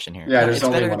one option here. Yeah, there's it's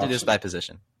only better one to do this option. by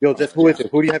position. Yo, just who is it?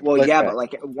 Who do you have? Well, left yeah, back? but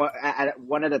like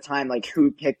one at a time. Like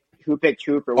who picked who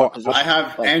for Oh, what position? I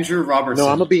have Like, Andrew Robertson.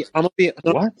 No, I'm gonna be.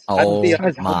 No, What? Oh my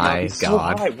my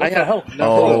god! What I the have- hell?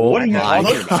 Oh What are you my talking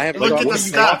god! about? I have. Look at the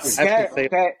stats.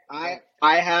 Okay.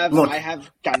 I have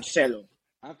Cancelo.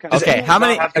 Okay, how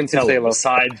many? I have Cancelo Cancelo.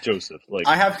 besides Joseph. Like,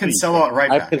 I have Cancelo at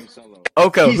right I back. have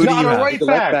Oko, He's who do not you a have? right He's a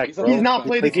left back. back, bro. He's not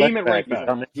played the He game plays at right left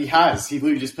back. back. He has. He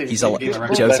literally just played He's the a game at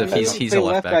right Joseph. back. He's a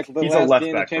left back. He's a left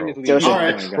back, bro. Joseph.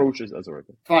 Alright. Atrocious as a right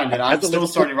back. Fine, then I'm still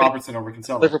starting Robertson over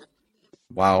Cancelo.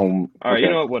 Wow. All right, you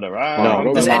know what? Whatever.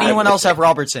 No, Does no, anyone else have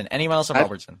Robertson? Anyone else have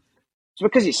Robertson? It's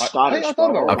because he's Scottish. I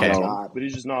thought bro. about Okay. Robertson, but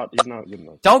he's not good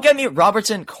enough. Don't get me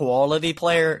Robertson, quality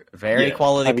player, very Yeah.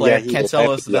 quality I mean, player. yeah, he is.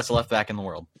 Cancelo is the best left back in the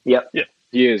world. Yep.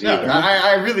 He is. Yeah,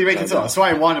 I really rate Cancelo. That's why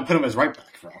I wanted to put him as right back,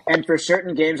 bro. And for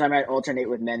certain games, I might alternate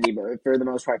with Mendy, but for the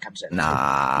most part, comes in.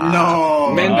 Nah.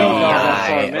 No. Mendy,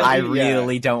 I Mendy,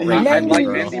 really don't Mendy- rate I Mendy. like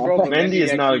bro. Mendy, bro. but Mendy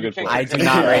is not a good can't player. I do compare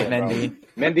not to rate Mendy, bro. Mendy.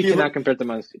 Mendy cannot compare to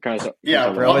Cancelo.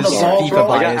 Yeah, Bro, on it's the ball, FIFA bro.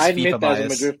 bias. I admit FIFA that as a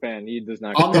bias. Madrid fan, he does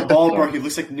not. On the compare ball, to bro, Cancelo. he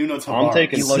looks like Nuno Tavares. I'm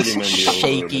taking He looks City Mendy over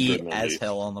shaky Madrid as Mendy.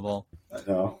 hell on the ball.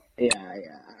 No. Yeah.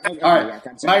 Okay, All right. yeah,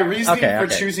 Cancelo. My reasoning Okay, for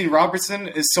okay. choosing Robertson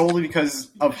is solely because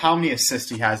of how many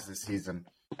assists he has this season.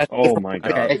 Oh my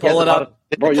god. Okay, pull it up.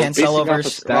 Bro, you're Cancelo basing off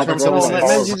versus of stats, Robertson. bro. No, All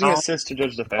man's using around- assists to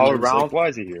judge all defenders. around- Like, why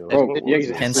is he here? Bro, What yeah, is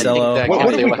he's this? Cancelo. That What have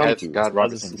we Cancelo come has to? God Why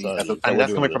is this Robertson. society? And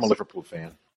that's coming We're from a doing Liverpool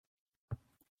fan.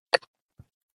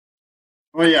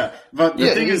 Well, yeah, but the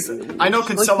thing is, I know like,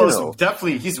 Cancelo is you know.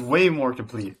 definitely, he's way more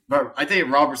complete, but I think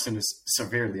Robertson is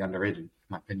severely underrated, in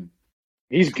my opinion.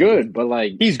 He's good, but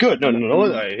like He's good. No.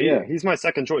 Yeah. He's my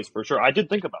second choice for sure. I did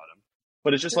think about him,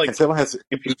 but it's just like Cancelo has.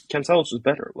 Cancelo's just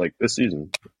better, like this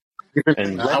season.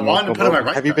 And I wanted to put him at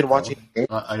right Have you back, been watching? though.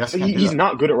 I guess I can't do he's that.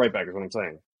 not good at right back. Is what I'm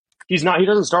saying. He's not. He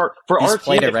doesn't start for He's our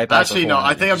played team. at right back Actually, before, no,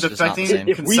 I think I'm it's just not the defecting. same.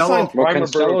 If we sign Cancelo, Prime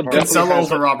Cancelo Roberto definitely Carlos, Cancelo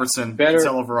has over Robertson. better-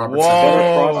 Cancelo over Robertson. Whoa.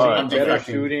 better crossing, I'm better defecting.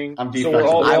 shooting. I'm So we're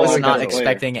all- defecting. I was like not that player.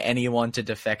 expecting anyone to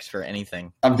defect for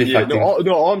anything. I'm Yeah, defecting.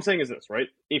 all I'm saying is this, right?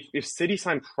 If City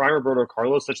signed Prime Roberto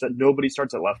Carlos such that nobody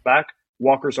starts at left back,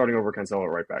 Walker's starting over Cancelo at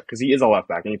right back because he is a left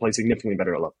back and he plays significantly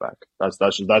better at left back.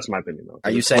 That's my opinion though.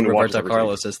 Are you saying Roberto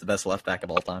Carlos is the best left back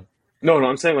of all time? No,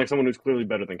 I'm saying like someone who's clearly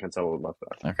better than Cancelo at left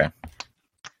back. Okay.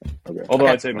 Okay. Although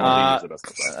Okay. I'd say Maldini is the best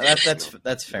left back.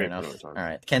 That's fair Maybe enough. another time. All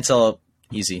right, Cancelo,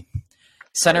 easy.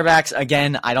 Center backs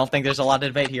again. I don't think there's a lot of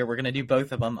debate here. We're gonna do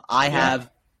both of them. I have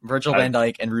Virgil van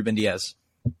Dijk and Ruben Diaz.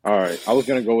 All right, I was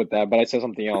gonna go with that, but I said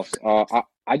something else.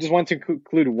 I just want to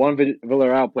include one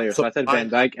Villarreal player, so I said Van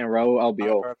Dijk and Raul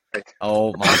Albiol.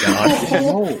 Oh my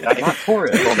god. Not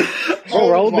Torres. Bro,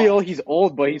 Raul Albiol, he's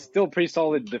old, but he's still a pretty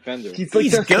solid defender. He's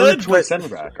good, good, but- center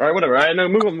back. All right, whatever. All right, no,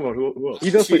 move on. Who else?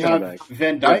 He does We play center have back.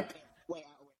 Van Dijk.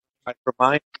 For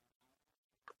mine.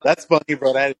 That's funny,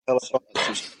 bro. That is hella funny.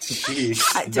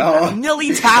 Jeez. No.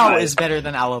 Militao is better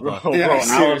than Alaba. Bro, Yeah, Alaba,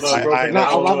 seriously. bro. I No, know.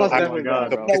 Alava's Oh definitely my God.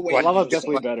 better, bro. No way. Alava's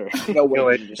definitely better. No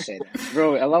way you just say that.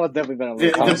 Bro, Alava's definitely better.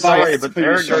 The- I'm the sorry, bias but for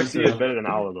your Eric show, Garcia too. is better than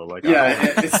Alaba. Like, It's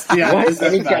Eric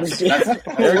that's Garcia. Eric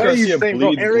What are you Garcia saying, bro?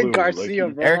 bleeds Eric blue, Garcia,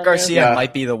 like, bro. Eric my Garcia Yeah.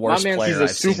 might be the worst My man, player he's a I've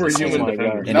seen this superhuman season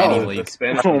defender. in No. any The league.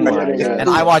 Spanish Oh my league. God. And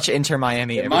I watch Inter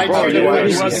Miami every My day. team- Bro, Wait, you wait,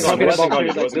 was wait, talking wait, about wait,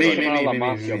 players like wait, this wait, from wait, La wait,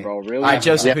 Mafia, wait. bro. Really? All right,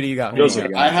 Joseph, who do you got? Who do you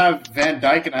Joseph. got? I have Van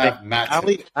Dijk and I have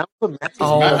Matip.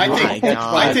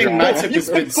 I think Matip has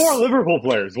been 4 Liverpool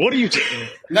players. What are you doing?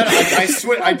 No, I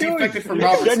swear, I defected from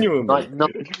Robertson. Genuinely.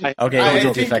 Okay,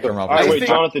 don't defect from Robertson. All right, wait,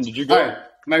 Jonathan, did you go? Alright,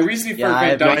 my reasoning for I Van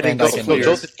have Van Dijk Dijk and is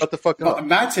Joseph, shut the fuck up.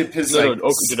 Matip has Did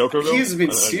Oko go? he has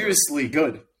been seriously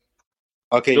good.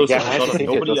 Okay, Joseph, yeah, I shut up. think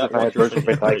Nobody Joseph asked had Virgil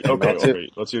van Dijk and Matip. Okay,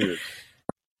 let's hear it.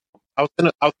 I was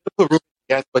gonna put Ruben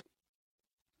Diaz, but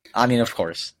I mean, of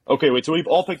course. Okay, wait. So we've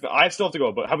all picked. I still have to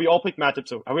go, but have we all picked Matip?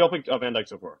 Have we all picked Van Dijk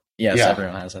so far? Yes, Yeah.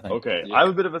 everyone has, I think. Okay, I have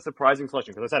a bit of a surprising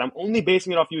selection because I said I'm only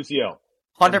basing it off UCL.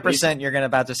 100% you're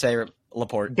about to say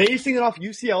Laporte. Basing it off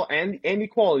UCL and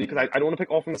equality because I don't want to pick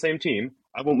all from the same team.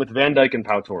 I went with Van Dijk and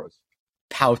Pau Torres.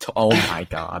 Oh my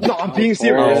god. No, I'm being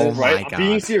serious, Oh right? my I'm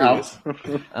being God. serious.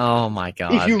 Oh my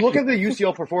god. If you look at the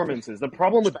UCL performances, the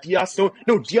problem with Diaz Stones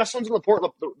and Laporte,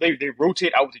 they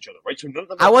rotate out with each other, right? So none of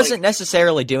them I wasn't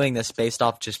necessarily doing this based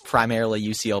off just primarily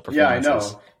UCL Yeah, I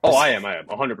performances. know. Oh, I am,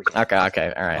 100%.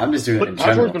 Okay, all right. I'm just doing it But in Pau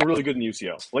Torres general. been really good in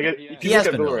UCL. Like, if He you has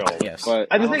look at been really Villarael, good, yes. But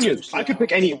and the thing is, I could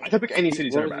pick any city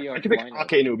center back. What was the I could pick lineup?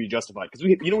 Ake and it would be justified because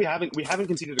we haven't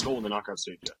conceded a goal in the knockout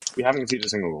stage yet. We haven't conceded a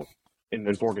single goal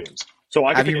in 4 games. So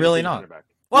I could Have pick you any really city not? center back.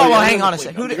 Well, yeah, hang you're on a gonna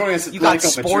second. play- Who you're going against you got?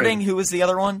 Atletico Sporting. Madrid. Who was the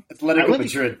other one? Atletico Atletico.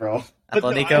 Madrid, bro.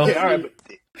 Atletico. Okay, all right, but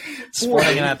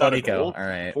Sporting and without a Atletico. goal, All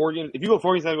right. 4 games, if you go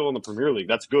 4 games without a goal in the Premier League,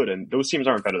 that's good, and those teams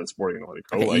aren't better than Sporting and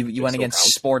Atletico. Okay, Like, you they went still against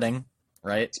count. Sporting,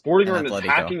 right? Sporting are and an Atletico.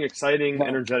 attacking, exciting,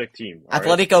 energetic team. all right?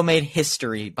 Atletico made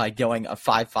history by going a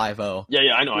 5-5-0.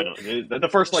 Yeah, I know. The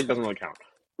first leg doesn't really count.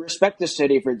 Respect the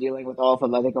city for dealing with all of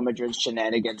Atletico Madrid's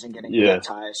shenanigans and getting Yeah. that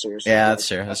tie. Seriously, Yeah, that's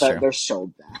true. That's true. They're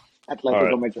so bad. Atletico All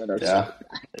right. Madrid are so Yeah.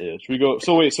 bad. Yeah, should we go?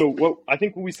 So wait, what I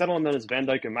think what we settle on then is Van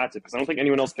Dijk and Matip because I don't think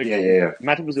anyone else picked. Yeah.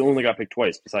 Matip was the only guy picked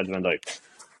twice besides Van Dijk.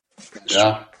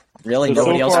 Yeah. Really, So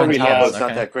nobody else far went we Diaz. have- Alba's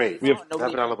not that great. We have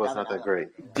David Alba's not that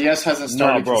great. Diaz hasn't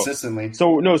started bro. consistently.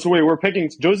 So wait, we're picking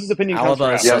Joseph's opinion counts for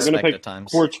Alaba us. is We're gonna suspect pick at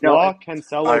times. Courtois,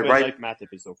 Cancelo, All right, Van right. Dijk, Matip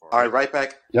is so far. All right, right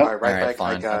back. Yep. All right, All right right, back.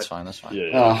 fine. I got That's fine. That's fine. Yeah.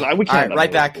 Oh. We All can't right, have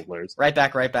right back. multiple players. Right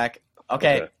back. Okay,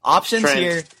 Okay. options Trent,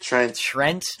 here: Trent.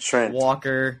 Trent,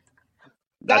 Walker,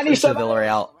 Danny Mr. Ceballos.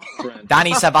 Villarreal, Trent.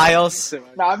 Danny Ceballos,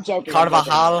 No, I'm joking.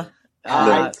 Carvajal.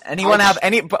 Anyone have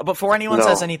any? Before anyone No.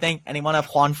 says anything, anyone have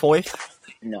Juan Foyth?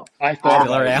 No. I thought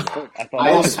Villarreal. I thought I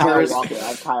No have Kyle Spurs. Walker. I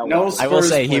have Kyle No Walker. I will Spurs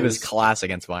say he players. was class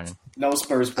against Bayern. No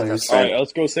Spurs players. All right,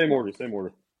 let's go same order.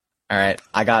 All right,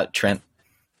 I got Trent.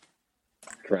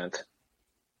 Trent.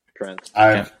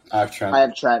 I have Trent. I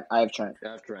have Trent. I have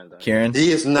Trent. Kieran.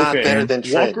 He is not Okay. better than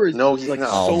Trent. Walker is No, he's like not.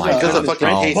 Oh my Because God. of fucking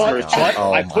Oh pace my for God. Trent.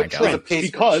 Oh I my put God. Trent Pace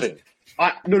for because Trent.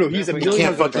 no, he's a He million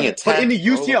can't times fucking better. But in the attack,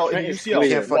 UCL, bro. in He UCL,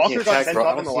 can't Walker fucking got attack, sent bro.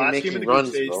 off in the I don't last see game him of the making group runs,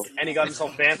 stage, bro. and he got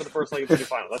himself banned for the first leg of the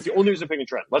final. That's the only reason I'm picking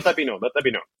Trent. Let that be known.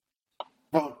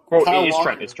 Bro, Bro, Kyle it's Walker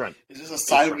Trent. It's Trent. It's just a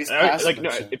sideways It's Trent. pass. Like no,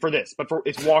 for this, but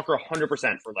it's Walker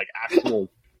 100% for like actual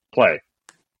play,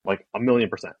 like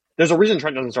 1,000,000%. There's a reason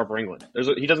Trent doesn't start for England.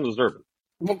 He doesn't deserve it.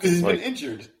 Well, because he's like- been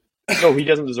injured. No, he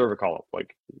doesn't deserve a call up.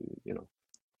 Like, you know,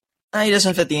 He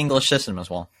doesn't fit the English system as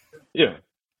well. yeah.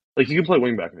 Like, you can play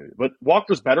wingback maybe. But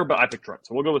Walker's better, but I picked Trent.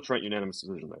 So we'll go with Trent, unanimous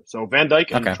decision there. So Van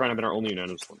Dijk and Okay. Trent have been our only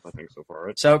unanimous ones, I think, so far,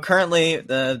 right? So currently,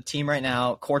 the team right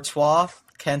now: Courtois,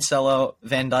 Cancelo,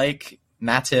 Van Dijk,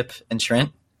 Matip, and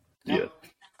Trent. Yeah.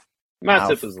 Wow,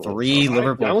 Matip is a little- three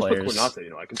Liverpool I almost players. put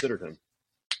Konate, I considered him.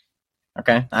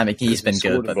 Okay, I mean he's been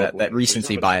Sort good, of but both that ways.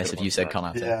 recency He's bias not if you said bad.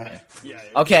 Konate. Yeah. Yeah.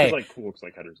 Okay. He's like cool, looks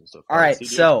like headers and stuff. All right, CDM?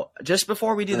 so just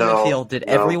before we do the No, midfield, did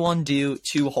no. everyone do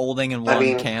 2 holding and 1 I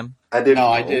mean- cam? I did. No,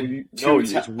 I No, did. no, Two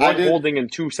it's ta- one I did. holding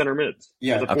and 2 center mids.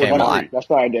 Yeah. With a Okay, 4-1-3. well, I- That's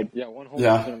what I did. Yeah, one whole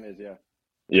Yeah. system is, yeah.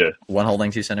 Yeah. 1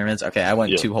 holding, 2 center mids. Okay, I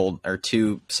went Yeah.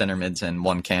 2 center mids and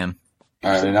 1 cam.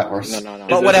 All right, that works. No.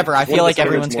 But it- whatever, I one feel of the like center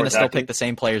everyone's mids going more to still attacking? pick the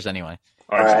same players anyway.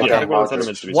 All right, All right, so I got pick one of the center Modric.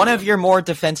 mids to be One CDM. of your more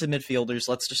defensive midfielders.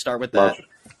 Let's just start with that. Modric.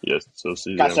 Yes, so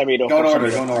CDM. Casemiro. Go in order,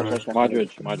 Casemiro. go in order.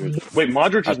 Modric. Wait,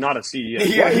 Modric is not a CDM.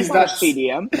 Yeah, he's not.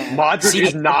 CDM. Modric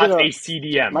is not a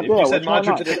CDM. If you said Which one Modric,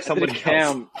 not? to pick somebody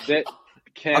else.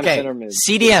 Cam Okay, center mid.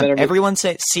 CDM. Center mid. Everyone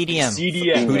say CDM.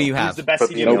 CDM. Who do you Who's have? the best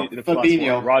Fabinho. CDM in the plus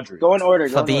Fabinho. one? Rodri. Go in order.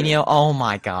 Go in order. Fabinho. Oh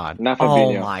my god. Not Oh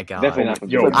Fabinho. my god. Definitely not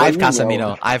Fabinho. Yo, I have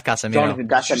Casemiro. Casemiro. Jonathan,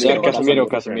 Casemiro.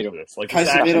 Casemiro. Like,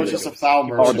 Casemiro's just a foul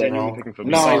merchant, genuinely bro. picking Fabinho.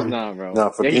 No, Sorry. he's not, bro.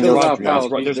 No, Yeah, he Fabinho. does not Rodri, foul.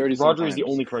 He's Rodri, dirty Rodri is the sometimes.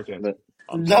 only correct answer.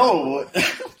 No.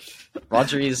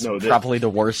 Rodri is No, probably the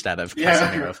worst out of Yeah.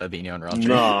 Casemiro, Fabinho, and Rodri.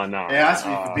 No. It has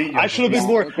to be Fabinho. I should have been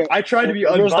more. Okay. I tried to be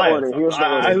Here's the unbiased. order, here's the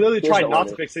I order, literally here's tried the not order.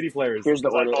 to pick City players. Here's the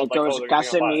because I order. felt It like, goes oh, they're gonna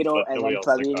be unbiased, Casemiro but and nobody then else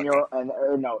picked that.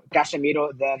 Fabinho and no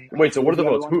Casemiro then. Wait, so what are the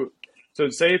who's votes? other one? Who? So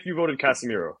say if you voted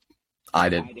Casemiro, I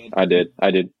did. I did.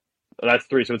 I did. that's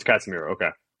 3. So it's Casemiro. Okay.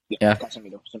 Yeah.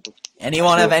 Casemiro. Simple.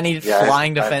 Anyone have any Yeah,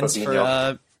 flying I have defense for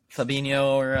Fabinho.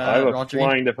 Fabinho or I have a Rodri?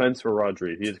 flying defense for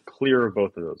Rodri. He is clear of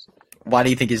both of those. Why do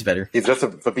you think he's better?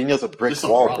 Fabinho's a brick Just a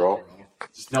wall, rock, bro.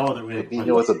 Just no other way.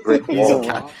 Fabinho is a brick He's a wall.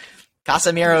 rock.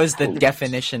 Casemiro is the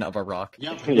definition of a rock.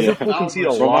 Yeah, Liverpool concede a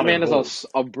Bro, my lot man of is goals.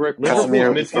 a brick wall. Liverpool's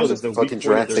Casemiro midfield is is the a weak fucking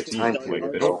point of their Jurassic team. Time Like,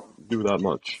 player, they bro. don't do that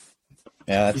much.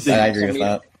 Yeah, He's I a- agree with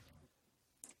that.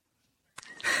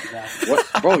 What,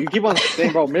 bro? You keep on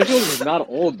saying, bro. Midfield is not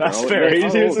old, bro. That's fair.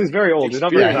 They're He's very old. He's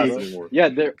not very Experience. fast anymore. Yeah,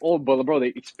 they're old, but bro, they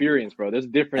experience, bro. There's a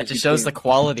difference. That just shows the between-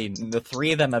 quality. The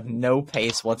three of them have no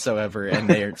pace whatsoever, and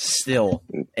they are still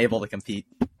able to compete.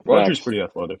 Rodri's pretty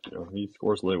athletic. You know, he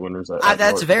scores late winners.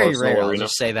 That's very Arsenal rare. I'll Arena.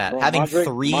 just say that. Bro, Having Modric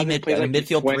midfield plays like he's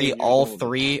three, 20 years all old.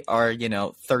 three are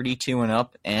 32 and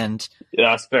up, and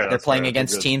Yeah, that's fair. they're That's playing fair.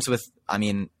 against That's good. teams with,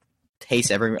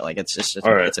 pace everywhere. Like it's just,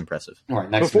 All right. it's impressive. All right,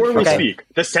 next Before we midfield. Okay. speak,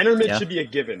 the center mid Yeah. should be a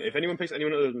given. If anyone picks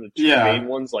anyone other than the two Yeah. main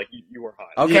ones, like you are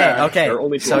high. Okay, Yeah, okay. there are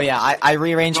only two So options. yeah, I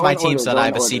rearranged my Go in team order, so that go I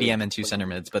in have a order. CDM and two center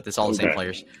mids, but it's all the same Okay.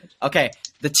 players. Okay,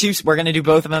 the two we're gonna do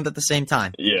both of them at the same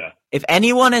time. Yeah, If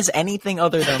anyone has anything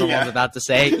other than the Yeah. ones I'm about to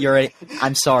say,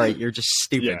 I'm sorry, you're just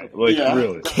stupid. yeah, like Yeah.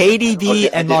 really. KDB Okay,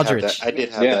 and Modric. I did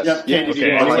have Yeah. that. Yep, Yeah, KDB. okay, But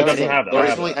anyone like, doesn't have that.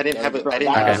 originally, I didn't have a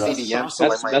Okay. CDM, so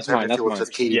like my That's fine, entire that's midfield was fine.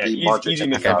 just KDB, Yeah, Modric, easy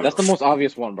and midfield. Thiago. That's the most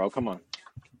obvious one, bro. Come on.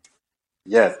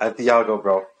 Yes, I have Thiago,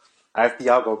 bro.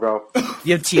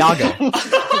 You have Thiago.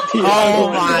 Oh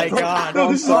my god.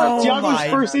 No, this is Oh Thiago's my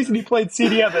first season. He played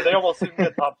CDM, and they almost hit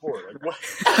the top four. Like, what?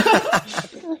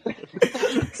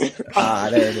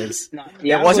 There it is.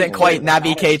 Yeah, It wasn't quite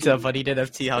Naby Keita, but he did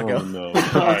have Thiago. Oh no! All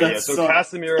right, yeah. That's So so-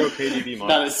 Casemiro, KDB, That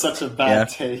Modric. is such a bad Yeah.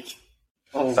 take.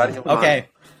 Oh, Sadio my- Okay.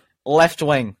 Left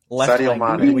wing. Sadio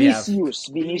Who Mane. do we have?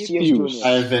 Vinicius I Junior.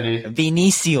 have Vinny.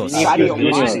 Vinicius. Sadio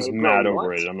Vinicius Mane, is bro, mad what?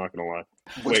 overrated. I'm not gonna lie.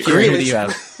 Wait, Kieran, who do you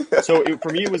have? so for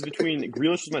me, it was between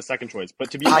Grealish was my second choice,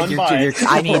 but to be You're- unbiased,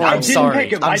 I mean, I I'm didn't sorry.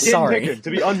 pick him. I'm I didn't sorry. pick him. To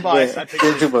be unbiased, I picked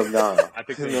him. I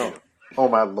picked him. No. Oh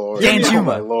my lord. Danjuma. Oh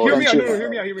my lord. Hear me out. No, hear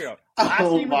me out. Last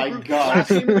Oh game my of the group, God. Last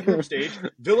game of the group stage,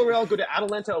 Villarreal go to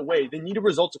Atalanta away. They need a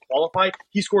result to qualify.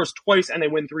 He scores twice and they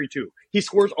win 3-2. He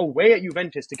scores away at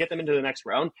Juventus to get them into the next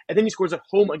round, and then he scores at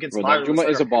home against Bro, Bayern. Danjuma with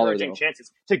is a baller, hemorrhaging though.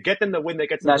 chances to get them the win that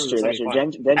gets them That's through true. the That's true.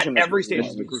 semifinals. At Benjamin every stage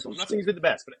has been crucial. I'm not saying he's been the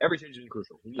best, but every stage has been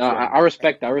crucial. No, I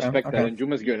respect that. I respect Okay. that. And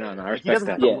Juma's good. No, I He respect doesn't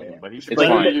that. have to Yeah. win, but he should It's play.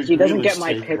 fine. He doesn't get Grealish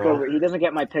my take, pick bro. over. He doesn't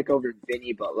get my pick over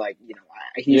Vinny, but like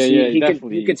Yeah, yeah, he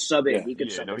definitely. could sub it. Yeah. He could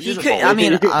Yeah, sub no, it. he's He a could, baller. I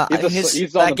mean,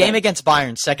 he's on that the game bench. against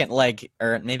Bayern, second leg,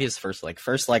 or maybe his first leg.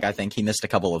 First leg, I think he missed a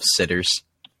couple of sitters.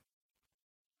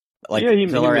 Like Yeah, he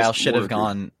Villarreal missed should more, have too.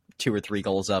 gone 2 or 3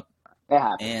 goals up. It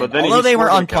happens. And But then although he they were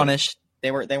scored again. unpunished,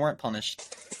 they weren't punished.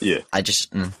 Yeah. I just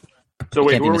So you wait, can't who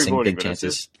be are we missing voting? big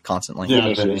chances constantly. Yeah,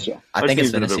 Vinicius, Vinny. yeah. I think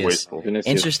it's been a bit Vinicius. wasteful. Vinicius.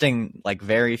 Interesting, like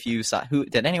very few. Who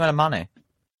did anyone have Mane?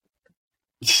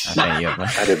 Okay, you have Mane.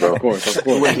 I did, bro. Of course.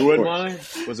 Wait, who had Of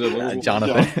course. mine? Was it Liverpool?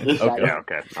 Jonathan. Okay. Yeah,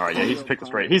 okay. All right, yeah, he's picked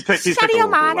this right. He's picked Liverpool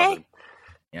 11.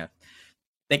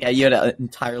 I think you had an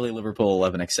entirely Liverpool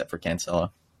 11 except for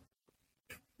Cancelo.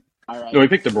 All right. No, he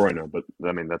picked De Bruyne, but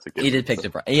I mean that's a good. He did pick De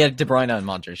Bruyne. He had De Bruyne and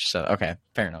Modric, so okay,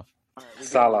 fair enough.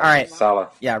 Salah. All right. Salah.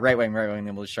 Yeah, right wing,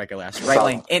 then we'll striker last. Right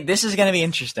wing. This is going to be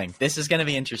interesting.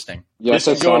 Yeah, I This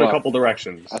said should go in a Salah. couple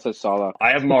directions. I said Salah.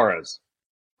 I have Mahrez.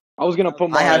 I was gonna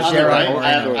put I have Mahrez.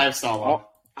 Gerrard. I have Salah.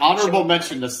 Honorable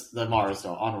mention to the Mars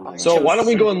though. Honorable. So mention. why don't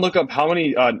we go and look up how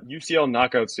many UCL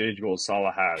knockout stage goals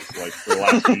Salah has, like for the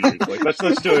last few years? Like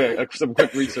let's do some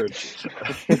quick research.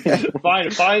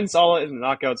 find Salah in the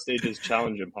knockout stages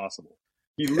challenge impossible.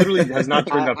 He literally has not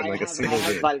turned up in like a single I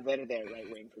have game. Valverde there,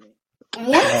 right wing for me.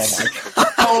 What?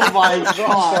 Oh my I'm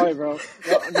god! sorry, bro.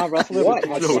 No, Russell What?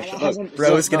 Look, Salah look, hasn't-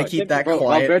 Bro is going no, to keep that bro,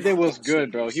 quiet. Valverde was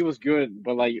good, bro. He was good,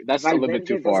 but like that's a little bit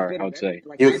too far, I would say.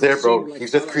 He was there, bro.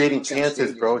 He's just creating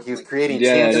chances, bro. He was creating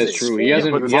Yeah, chances. that's true. He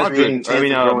hasn't. But He hasn't Modric, I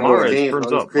mean, Mahrez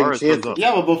turns up. Mahrez turns up.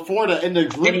 Yeah, but before And he in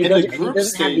the doesn't, group have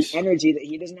stage, the energy that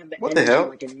he doesn't have the What the energy hell?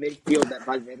 like in midfield that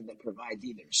Valverde provides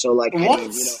either. So like, What? I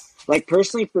mean, like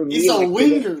personally for me, he's a like,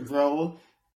 winger, bro.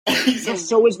 He's Yeah,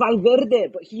 so is Valverde,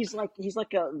 but he's like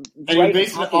a and you're right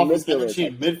basing it attacking off his midfielder energy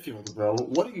in type. midfield, bro.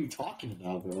 What are you talking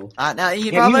about, bro? Now,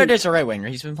 you- Valverde's a right winger.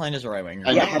 He's been playing as a right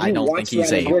winger. Yeah, have I you don't think watched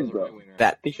he's Real a Madrid, bro?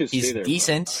 that. He should stay He's there, bro.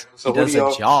 decent. So He who does do a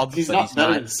y'all- job, He's but not he's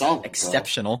better not than Salah, bro.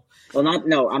 exceptional. Well, I'm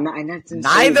not saying he's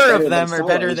Neither better of than them are Salah,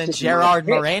 better he's than just Gerard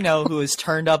not picked. Moreno, who has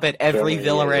turned up at every Yeah, yeah,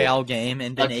 Villarreal game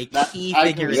and been a That- key I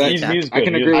figure in agree. the He's attack. good. I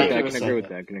can He agree is with I that. I could've can said agree with that.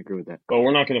 that. I can agree with that. But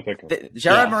we're not going to pick him.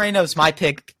 Gerard Yeah. Moreno's my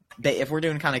pick. If we're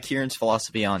doing kind of Kieran's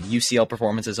philosophy on UCL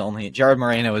performances only, Gerard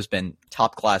Moreno has been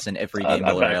top class in every game I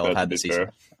back Villarreal that, have had to be this season.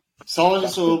 fair. Salah's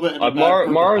just a little bit. In the back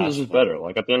Mahrez patch, is just but- better.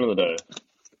 Like at the end of the day.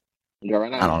 Yeah,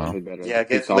 right now I don't know. he's better. Yeah,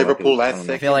 against Salah Liverpool is- I last don't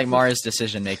know. I feel like Mara's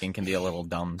decision making can be a little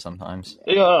dumb sometimes.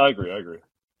 Yeah, I agree.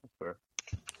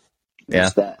 Yeah.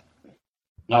 Just that.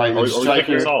 All right, Or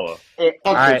striker. Salah.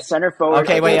 All right. Center forward.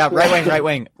 Okay, wait, yeah,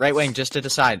 right wing, just to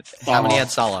decide. How many had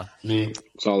Salah? Me.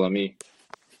 Salah, me.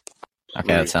 Okay,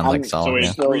 that sounds like So Salah. wait,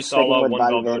 Yeah. Still 3 sticking Salah, with 1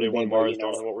 Valverde, Valverde, 1 but, Mars. you know,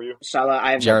 Jonathan, what were you? Salah,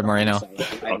 I have Jared no Moreno. confidence in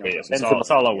Salah. I have Okay, no yes,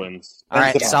 Salah wins. All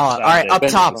right, Benzema. Salah. All right, up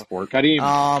top.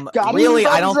 Karim. Really,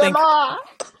 I don't think.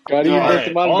 Karim, All Alright,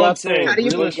 Benzema, all I'm Gato. saying, How do you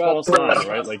realist put false Gato? 9,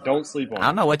 right? Like, don't sleep on I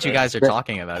don't know what you okay? guys are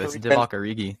talking about. It's Divock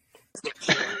Origi.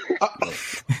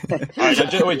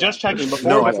 Alright, wait, just checking.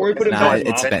 Before we put him Nah, down,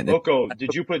 it's been- Oko,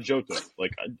 did you put Jota?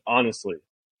 Like, honestly.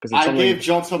 Because I gave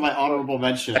Jota my honorable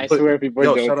mention. I swear if you put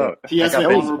Yo, Jota. shut up. He has I an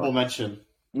got honorable mention.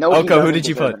 No, Oko, he who doesn't did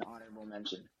you deserve put? an honorable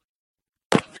mention.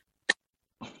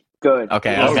 Good.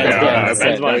 Okay, Yeah, okay. okay, okay. yeah,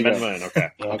 Benzema, okay.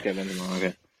 Okay, Benzema, okay.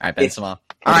 All right, Benzema.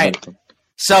 All right.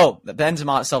 So the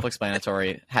Benzema,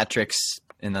 self-explanatory. Hat tricks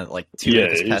in the two Yeah,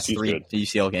 of his past he's 3 good.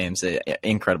 UCL games.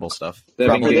 Incredible stuff. Seven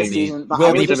Probably games. This season, but will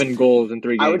I be would just- 7 goals in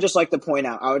 3 games. I would just like to point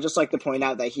out.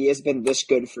 That he has been this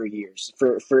good for years.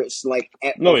 For like.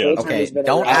 No, the yeah. whole time Okay, he's been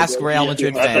don't around, ask like, Real he-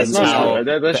 Madrid he has fans been not good.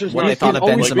 true. That's just what not they thought true. of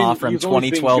always Benzema been- from he's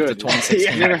always been 2012 to good.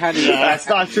 2016. He's never had any. That's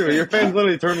not true. Your fans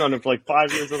literally turned on him for like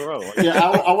 5 years in a row. Like, Yeah, I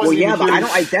Well, wasn't yeah, even but I kidding.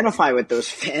 don't identify with those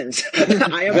fans. I am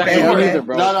Exactly. You fan. don't weren't- either,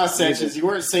 bro. No, Sanchez. You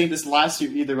weren't saying this last year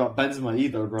either about Benzema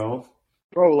either, bro.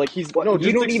 Bro, like he's What? no, You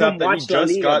just don't even accept that he watch La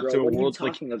just Liga, got bro. to What are you world's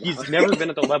like talking about? he's never been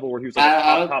at the level where he was like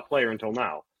a top player until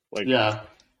now. Like Yeah.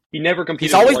 he never competed.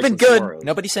 He's always with, been like, good. Suarez.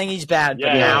 Nobody's saying he's bad, but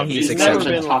Yeah, now yeah, he's he's never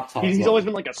exceptional. been top He's level. always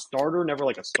been like a starter, never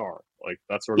like a star. Like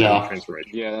that's sort of Yeah. the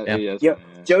transformation. Yeah, Yeah. yeah.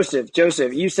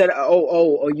 Joseph, you said,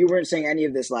 you weren't saying any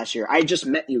of this last year. I just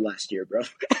met you last year, bro.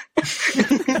 You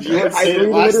weren't I saying it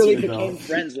last literally year, became though.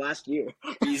 friends last year.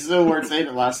 You still weren't saying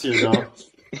it last year, though.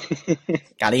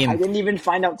 Got I him. didn't even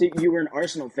find out that you were an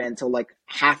Arsenal fan till like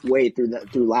halfway through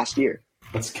last year.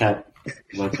 Let's cat.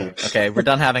 Okay. Okay, we're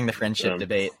done having the friendship Yeah.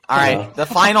 debate. All right, Yeah. the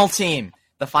final team.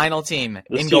 The final team.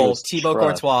 This In team goal, is Thibaut trash.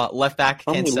 Courtois. Left back,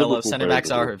 How many Cancelo. Liverpool Center players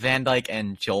backs are are there? Van Dijk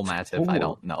and Joel Matip. I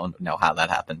don't know how that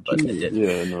happened, but it did.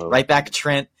 Yeah, no. Right back,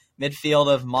 Trent. Midfield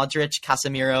of Modric,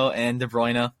 Casemiro, and De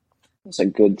Bruyne. It's a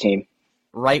good team.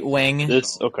 Right wing,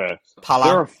 This okay. There Pala.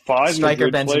 are 5 Striker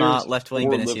Madrid Benzema, players, left wing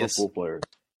 4 Vinicius. Liverpool players,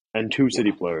 and 2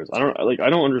 City players. I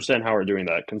don't understand how we're doing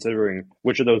that, considering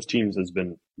which of those teams has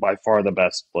been by far the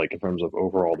best, like in terms of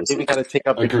overall this We season. got to take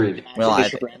up the Agreed. Well, I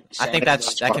think that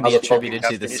can be attributed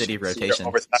to the City rotation.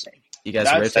 You guys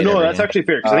rotate every that's game. actually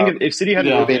fair because I think if City had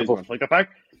yeah. a rotated bunch, like the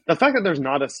fact that there's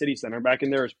not a City center back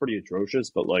in there is pretty atrocious.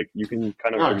 But like you can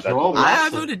kind of Yeah, argue that. Joel I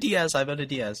Watson. voted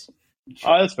Diaz.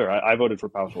 That's fair. I voted for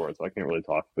Pau Torres, so I can't really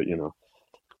talk, but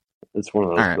it's one of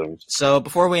those All right. things. So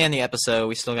before we end the episode,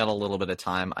 we still got a little bit of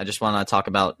time. I just want to talk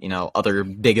about, other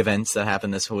big events that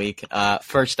happened this week.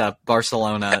 First up,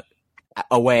 Barcelona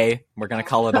away. We're going to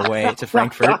call it away to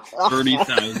Frankfurt.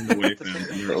 30,000 away fans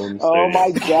in their own stadium. Oh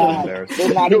my god,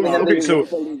 they're not even in Okay, the so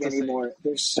Europa League anymore.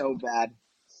 They're so bad.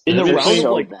 in the They're round so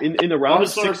of like bad. in the round of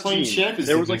Barcelona are playing 16, Champions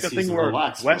there was League like a this thing season. where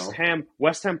Relax,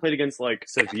 West Ham played against like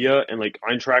Sevilla and like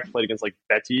Eintracht played against like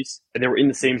Betis, and they were in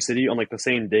the same city on like the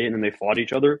same day, and then they fought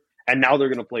each other, and now they're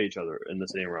gonna play each other in the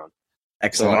same round. So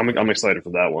Excellent. I'm excited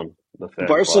for that one. The fan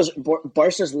class.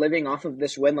 Barca's living off of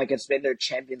this win like it's been their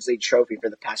Champions League trophy for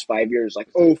the past 5 years. Like,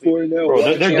 4-0. Bro,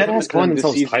 they're dead ass calling This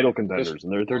themselves season- title contenders,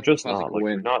 and they're just not classic like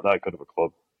win. they're not that good of a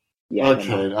club. Yeah,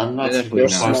 Okay, I'm not They're saying they're a definitely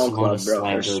small Barcelona club, bro. They're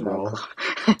slander, a small bro.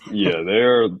 club. Yeah,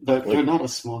 they're They're not a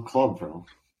small club, bro.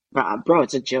 Bro,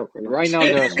 it's a joke. Right now,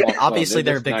 they're a small club. Obviously,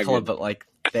 they're a just big not club, good. but like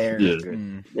they're Yeah.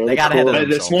 They're they got ahead of cool.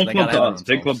 themselves. small They club got to ahead of us,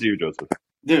 big club themselves. to you, Joseph.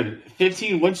 Dude,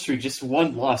 15 win streak, just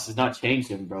one loss does not change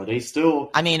them, bro. They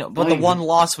still. I mean, but the Playing- one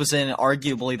loss was in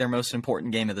arguably their most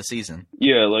important game of the season.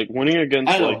 Yeah, like winning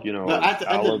against I know, like but at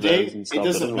the end of the day, Alaves and it stuff.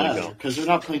 doesn't that really matter count. because they're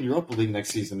not playing Europa League next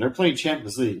season. They're playing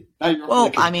Champions League. Not Europa Well,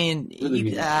 League. I mean, really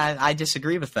mean I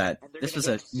disagree with that. And they're This gonna was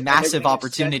a get- and massive they're gonna get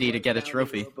opportunity set to get a down in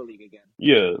trophy. Europa League again.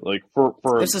 Yeah, like for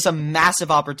This is a massive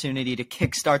opportunity to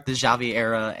kickstart the Xavi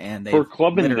era, and they for a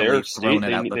club in literally their thrown state,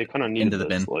 it out they kind of need into the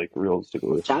this, bin. like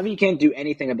realistically. Xavi can't do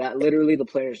anything about it. Literally, the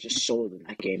players just sold in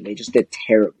that game. They just did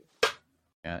terrible.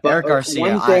 Yeah. But, Eric Garcia,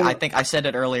 one thing- I think I said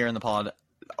it earlier in the pod.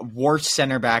 Worst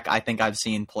center back I think I've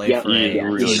seen play Yeah, for a yeah,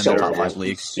 team he's in so the top bad. 5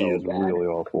 leagues. So He is bad. really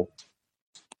awful.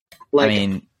 Like, I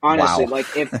mean, honestly, wow. like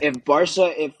if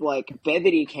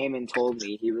Pedri came and told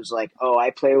me, he was like, "Oh,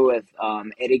 I play with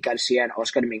Eric Garcia and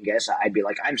Oscar Mingueza," I'd be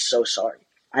like, "I'm so sorry.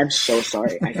 I'm so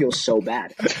sorry. I feel so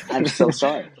bad. I'm so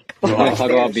sorry." Don't talk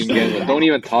about Mingueza. Don't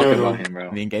even talk No. about him, bro.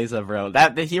 Mingueza, bro.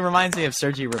 He reminds me of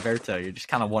Sergi Roberto. You're just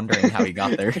kind of wondering how he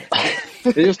got there.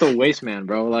 They're just a waste man,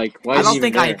 bro. Like, why? I don't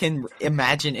think I can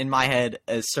imagine in my head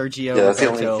a Sergio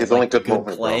Roberto his only good good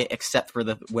moment, play, bro. except for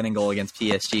the winning goal against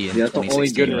PSG in That's the only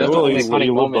 2016. good. That's the only funny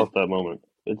he lived moment. off that moment.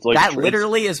 It's like That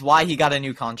literally is why he got a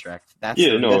new contract. That's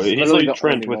he's literally like the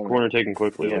Trent only with moment. corner taken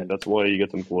quickly. Yeah. Like that's why he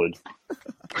gets employed.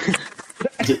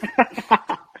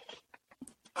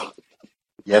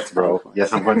 Yes, bro.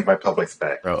 Yes, I'm going to my Publix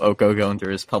bag. Bro, Oko going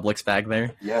through his Publix bag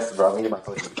there. Yes, bro. I'm going to get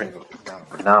my Publix Pringles.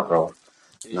 Nah, bro.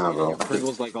 Nah, bro.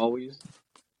 Pringles like always.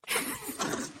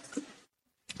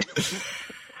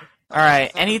 All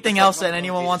right. Anything else that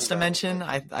anyone wants to mention?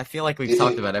 I feel like we've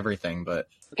talked about everything, but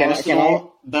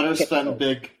Arsenal better spend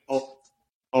big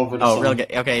over the summer.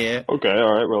 Okay, yeah. Okay,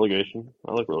 all right, relegation.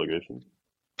 I like relegation.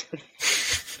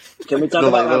 Can we talk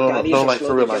about how Cadiz no, are like for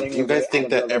slowly real, like getting you guys out think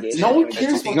of that relegation? No one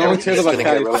cares think No one everything's cares about gonna get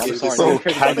Cadiz. I'm relegated sorry. this No one year?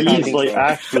 cares about Cadiz, Cadiz, like bro.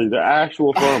 actually, the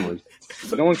actual farmers.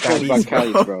 But no one cares about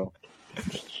Cadiz, bro. Bro,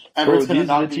 Everton these are are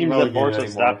not the being teams that relegated Barca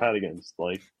anymore. staff had against.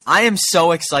 Like, I am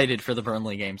so excited for the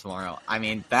Burnley game tomorrow. I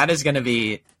mean, that is going to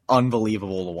be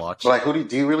unbelievable to watch. But like,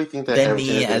 do you really think that Then Everton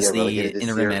me is gonna as get the relegated this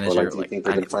interim year? manager, Or like, do you think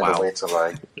they're gonna find a way to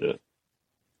like? yeah.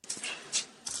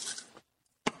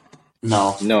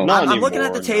 No. No. Not I'm looking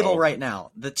at the anymore, table no. right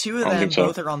now. The two of I don't them think so.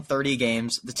 both are on 30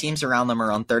 games. The teams around them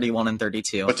are on 31 and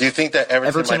 32. But do you think that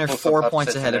Everton are might pull some 4 points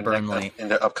upsets ahead of in their Burnley. in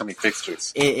their upcoming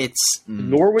fixtures? It's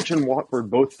Norwich and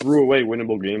Watford both threw away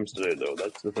winnable games today, though.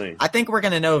 That's the thing. I think we're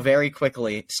going to know very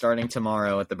quickly, starting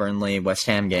tomorrow at the Burnley-West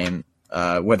Ham game,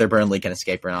 whether Burnley can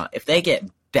escape or not. If they get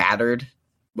battered,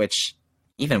 which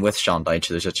even with Sean Dyche,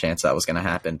 there's a chance that was going to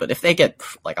happen. But if they get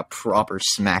like a proper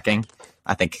smacking,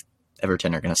 I think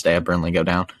Everton are going to stay up, Burnley go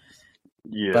down.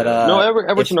 Yeah. But, no,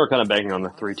 Everton are kind of banking on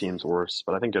the three teams worse,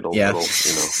 but I think it'll Yeah, without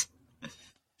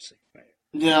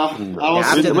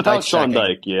Sean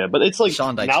Dyche, yeah. But it's like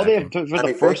Sean Dyche now they have second. for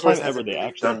the first time ever they done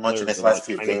actually much in players his that are last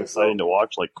few kind of games, exciting to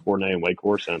watch, like Cornet and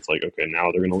Wakehorse, and it's like okay,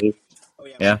 now they're gonna leave.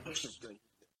 Yeah.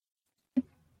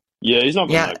 Yeah, he's not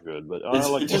been Yeah. that good, but It's, I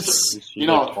like it's just, he's you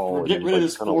know, like tall and get he's, rid of like,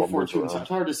 this kinda 4-4-2 lumbers and around.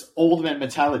 tired of this old man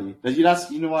mentality.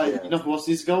 You know why? You know who else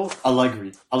needs to go?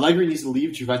 Allegri. Allegri needs to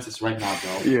leave Juventus right now,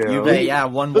 bro. Juve,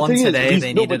 1-1 The thing is, today. he's-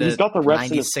 They no, but needed he's a got the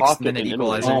refs in his 96th pocket minute in Italy.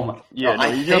 equalizer. Oh my! Yeah, no,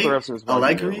 I he's got the hate refs in his pocket.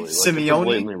 Allegri, in Italy. Like, it's a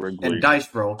blatantly Simeone, rigged and league.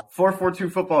 Dyche, bro.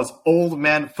 4-4-2 football is old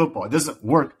man football. It doesn't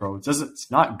work, bro. It's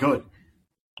not good.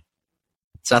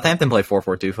 Southampton play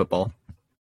 4-4-2 footbotl.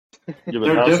 Yeah, They're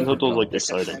but House different, and Hotel's bro. like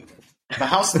exciting. The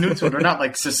House of Neutral, they're not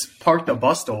like just park the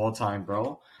bus the whole time,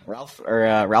 bro. Ralph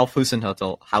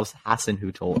Hasenhuttl,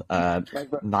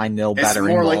 9-0 It's battering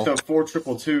more ball. like the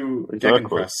 4-2-2 Exactly.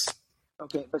 gegenpress.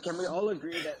 Okay, but can we all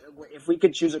agree that if we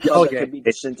could choose a club that could be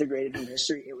disintegrated in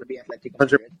history, it would be Atletico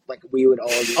Madrid? Like, we would all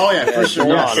agree. Oh yeah, for sure.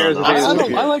 No, Yeah. no,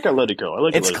 no. I like Atletico. I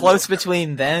like It's Atletico. close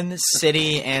between them,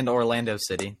 City, and Orlando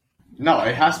City. No,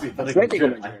 it has to be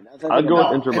Atletico Madrid. I'd go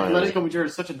No, with Inter Miami. Atletico Madrid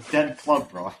is such a dead club,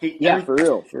 bro. I hate Yeah,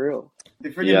 everything. for real. They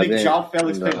freaking Yeah, make they- João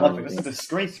Felix play no, left wing. That's a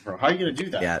disgrace, bro. How are you gonna do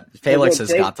that? Yeah, Felix has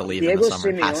Diego- got to leave in Diego the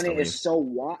summer. Has to Simeone leave. is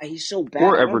so he's so bad.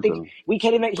 Or I don't think Everton. we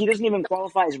can't even. He doesn't even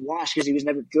qualify as washed because he was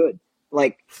never good.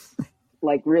 Like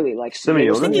really, like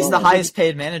Simeone? I think he's the highest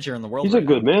paid manager in the world. He's a right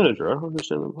good now. manager. I don't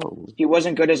understand the problem. He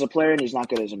wasn't good as a player, and he's not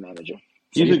good as a manager.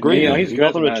 He's a great Yeah, manager. he's He good got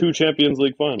as a them to manager. 2 Champions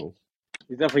League finals.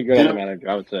 He's definitely good as a manager,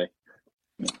 I would say.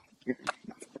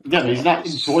 Yeah, but he's not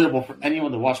enjoyable for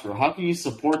anyone to watch, bro. How can you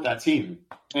support that team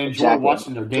and enjoy Exactly.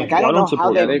 watching their game? Like, I don't know how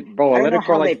support they. them. Bro, I don't know Atletico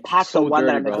how like they packed so the one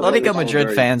that dirty, I'm bro. Atletico So Madrid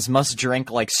dirty. fans must drink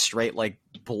like straight like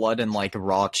blood and like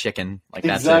raw chicken. Like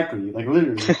that's it. Exactly, like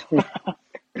literally.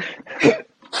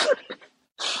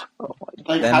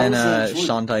 Like, how And is then it enjoyable?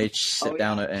 Sean Dyche sit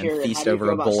down and Kieran, feast how do you over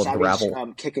feel a about bowl of Savage,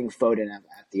 gravel. kicking Foden at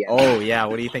the end. Oh yeah,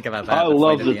 what do you think about that? I The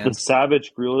love fight at the end?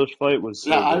 Savage Grealish fight was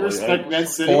so Yeah, I good. respect Man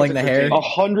City. Pulling the hair.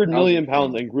 100 million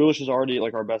pounds, and Grealish is already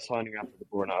like our best signing after De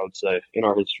Bruyne, I would say, in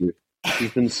our history.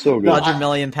 He's been so good. 100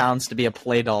 million pounds to be a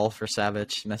play doll for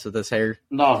Savage. Mess with his hair.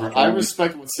 No, bro. I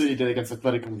respect what City did against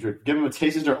Atletico Madrid. Give them a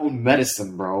taste of their own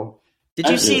medicine, bro. Did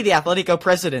you I- see the Atletico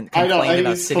president I know, complain I about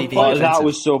mean, City being football- That defensive?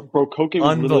 was so bro. Koke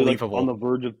was literally like, Unbelievable. on the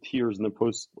verge of tears in the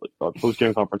post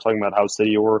game conference, talking about how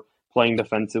City were playing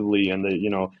defensively and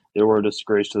they were a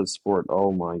disgrace to the sport.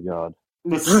 Oh my god!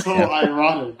 It's so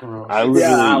ironic, bro. I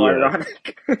literally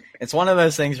It's one of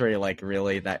those things where you're like,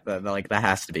 really, that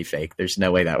has to be fake. There's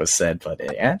no way that was said, but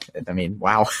yeah, I mean,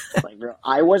 wow. Like, bro,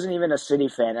 I wasn't even a City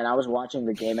fan, and I was watching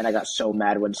the game, and I got so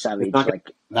mad when Savage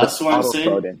That's what I'm auto saying.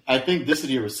 Foden. I think this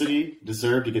year City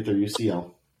deserved to get their UCL.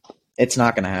 It's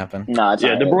not going to happen. No, it's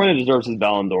yeah. not De it. Bruyne deserves his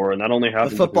Ballon d'Or, and that only The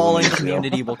happens. footballing if he wins the UCL.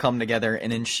 community will come together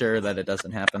and ensure that it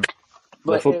doesn't happen.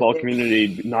 the football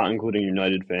community, not including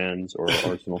United fans or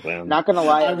Arsenal fans. Not gonna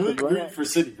lie, I'm rooting for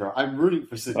City, bro. I'm rooting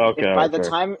for City. Okay.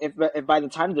 If by the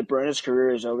time De Bruyne's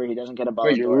career is over, he doesn't get a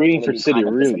Ballon d'Or. You're rooting for City, kind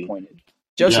of really? disappointed.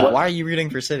 Joseph, why are you rooting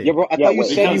for City? Yeah, bro. I thought you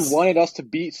said because you wanted us to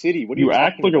beat City. What are You you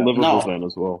act like a talking about? Liverpool No. fan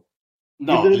as well.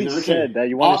 No, You literally said that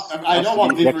you want us I don't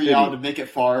want to beat Villarael City. to make it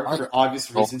far for obvious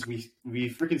reasons.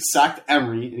 We freaking sacked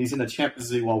Emery, and he's in the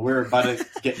Champions League while we're about to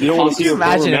get. You don't want to Can see you a former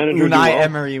imagine if manager do Unai well?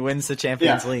 Emery wins the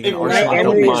Champions League and If Arsenal Unai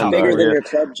don't Emery beat is them? bigger than Yeah. your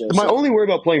club, Joseph. My only worry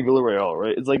about playing Villarreal,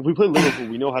 right? It's like if we play Liverpool,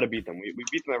 we know how to beat them. We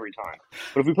beat them every time.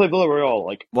 But if we play Villarreal,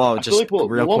 like, Well, I just feel like we'll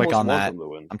real quick almost on want that. them to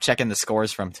win. I'm checking the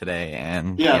scores from today,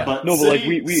 and But No, but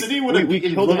City, like City would have we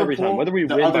beaten kill them every Liverpool time. Whether we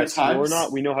the win other by score or times.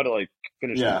 not, we know how to like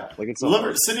finish them. Like it's not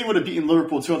hard. City would have beaten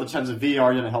Liverpool 2 other times if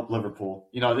VAR didn't help Liverpool.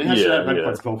 You know, they should have red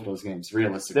cards both of those games.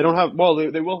 Realistically, They don't have. Well,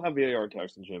 they will have VAR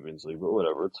tax in Champions League, but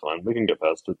whatever, it's fine. We can get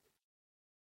past it.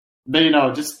 But you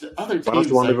know, just other Why don't teams.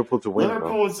 you want like, Liverpool to win?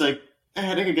 Liverpool is like,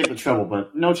 they could get in trouble,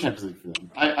 but no Champions League for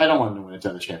them. I don't want them to win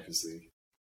the Champions League.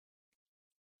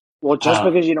 Well, just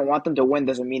because you don't want them to win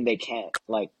doesn't mean they can't.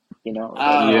 Like, you know.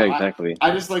 Yeah, exactly.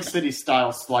 I just like City's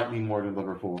style slightly more than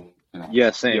Liverpool. You know?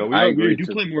 Yeah, same. Yeah, I agree. we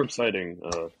do play more exciting.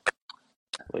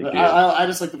 I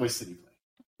just like the way City play.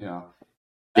 You know,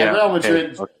 Yeah, Real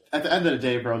Madrid. okay. At the end of the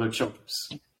day, bro, they're chokers.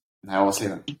 I will say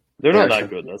that They're not They're that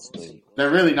good. That's the thing. they're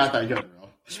really not that good, bro.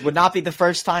 This would not be the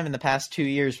first time in the past 2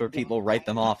 years where people write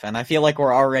them off, and I feel like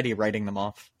we're already writing them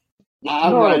off. I'm No, I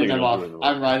don't writing think them they're off. doing well.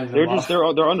 I'm writing them They're off. just they're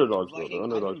underdogs, bro. They're I'm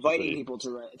underdogs. to inviting City. people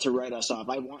to write us off.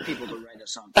 I want people to write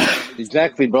us off.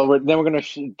 Exactly, bro. Then we're gonna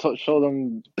show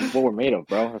them what we're made of,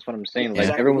 bro. That's what I'm saying. Like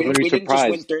Exactly. everyone's gonna be We didn't just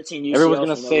win surprised. 13 UCLs Everyone's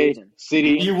gonna for no say reason. City.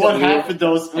 You won half of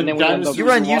those. And then we dynasties end up- You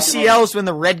were on walking UCLs when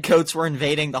the Redcoats were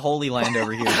invading the Holy Land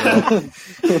over here, bro. around-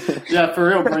 Yeah, for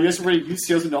real, bro. You used to read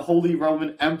UCLs when the Holy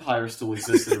Roman Empire still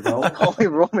existed, bro. Holy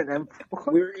Roman Empire.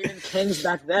 We were even kings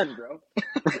back then, bro.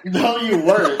 No, you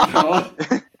weren't, bro.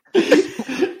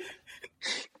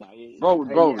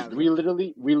 Bro, we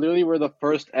literally were the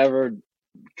first ever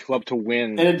club to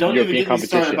win And don't even European get me started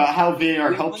competition. about how VAR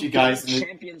We helped won you guys in the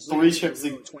Champions 3 League. Champions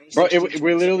League. Bro,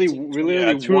 we literally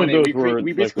Yeah, 2 won of it. those were,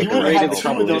 We like, basically You would have created had the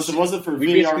 2 of those if competition. it wasn't for We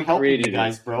VAR basically helping created you it.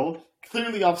 guys, bro.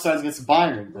 Clearly offsides against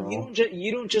Bayern, bro.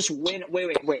 You don't just win.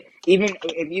 Wait. Even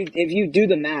if you do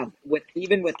the math,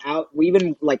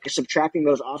 even like subtracting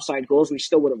those offside goals, we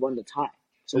still would have won the tie.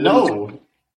 So No,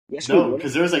 yes, we no, would.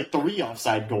 because there was like 3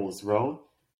 offside goals, bro.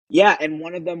 Yeah, and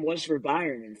one of them was for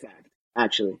Bayern, in fact,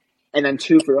 actually, and then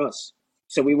 2 for us.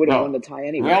 So we would have Bro, won the tie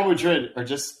anyway. Real Madrid are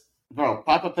just, bro.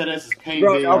 Papa Perez is paying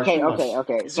Bro, VAR okay. too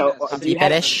much. So Anti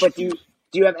Perez? do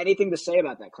you have anything to say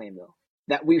about that claim though?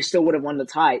 That we still would have won the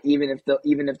tie, even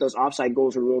if those offside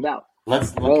goals were ruled out.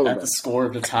 Let's All look of at them. the score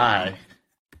of the tie.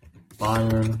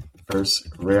 Bayern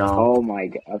versus Real. Oh my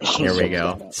god! Okay, Here we check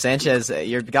go. that out. Sanchez,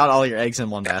 you've got all your eggs in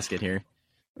one basket here.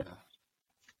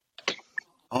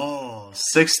 Oh,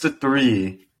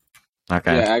 6-3.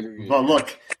 Okay. Yeah, I agree. But look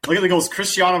at the goals.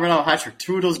 Cristiano Ronaldo hat-trick.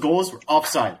 2 of those goals were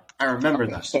offside. I remember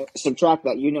that. So subtract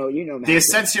that. You know. The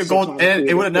Asensio goal, and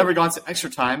it would have never gone to extra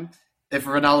time if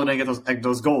Ronaldo didn't get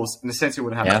those goals, and Asensio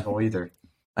wouldn't have that goal either.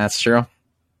 That's true.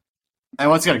 And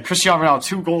once again, Cristiano Ronaldo,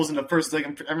 2 goals in the first leg.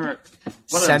 I remember.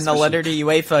 Send the letter to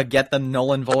UEFA, get them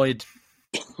null and void.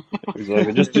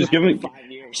 Exactly. Just give it. 5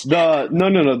 years.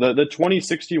 The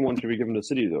 2016 one should be given to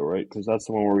City though, right? Because that's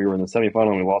the one where we were in the semifinal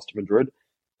and we lost to Madrid.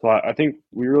 So I think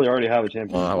we really already have a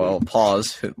champion. Well,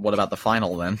 pause. What about the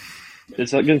final then?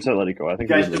 It's against Atletico. I You think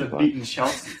guys we're could have fine. beaten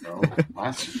Chelsea, bro.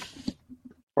 Last year.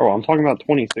 Bro, I'm talking about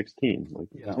 2016. Like,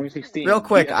 2016. Real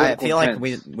quick, Yeah, I feel like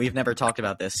tense. we've never talked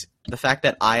about this. The fact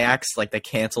that Ajax, like, they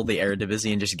canceled the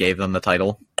Eredivisie and just gave them the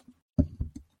title.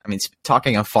 I mean,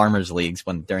 talking of farmers leagues,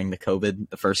 when during the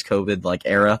first COVID like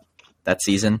era, that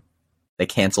season, they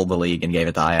canceled the league and gave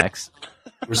it to Ajax.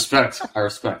 Respect. I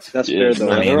respect. That's yeah, fair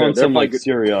though. I mean, they're on They're some like probably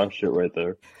Serie A shit right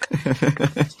there.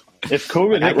 If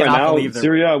COVID I hit right cannot now, believe they're-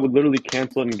 Serie A would literally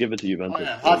cancel it and give it to Juventus. Oh,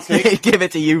 yeah. Hot take. Give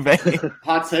it to Juve.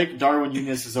 Hot take. Darwin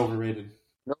Núñez is overrated.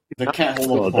 They can't hold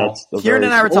up Well, the ball. that's the Kieran very-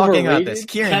 and I were talking about Overrated? this.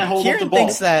 Can't hold up Kieran the ball.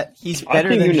 thinks that he's I better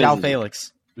think than Núñez João is-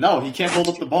 Felix. No, he can't hold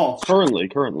up the ball. Currently.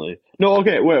 No,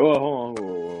 okay, wait, hold on.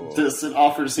 Whoa. This is an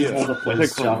offer to see Yeah, hold up I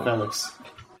plays, think João so. Felix.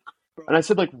 And I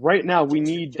said, like, right now, we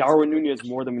need Darwin Núñez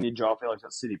more than we need João Felix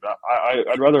at City, but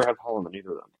I'd rather have Holland than either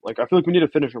of them. Like, I feel like we need a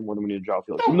finisher more than we need João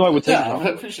Felix, even though I would take Yeah, João.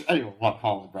 I'm pretty sure anyone want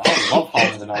Holland, bro. I love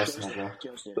Holland and Arsenal, bro.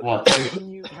 Joseph, What?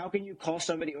 how can you call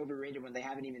somebody overrated when they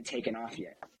haven't even taken off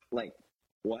yet? Like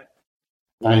what?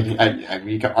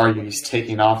 You could argue he's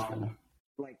taking off.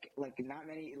 Like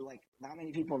not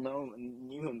many people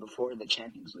knew him before the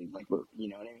Champions League. Like, you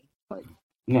know what I mean? Like,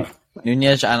 No.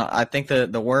 Nunez, I think the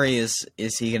worry is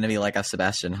he going to be like a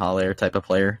Sebastian Haller type of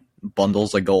player,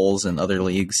 bundles of goals in other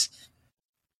leagues.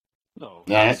 No.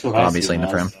 Yeah, that's what Obviously I in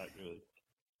the Prem.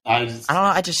 I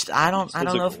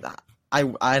don't know if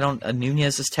I don't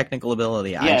Nunez's technical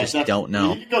ability. Yeah, I just don't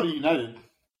know. You can go to United.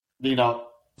 You know,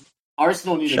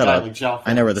 Arsenal need Shut a guy up. like João Felix.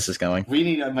 I know where this is going. We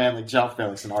need a man like João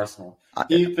Felix in Arsenal.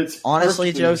 He fits Honestly, perfectly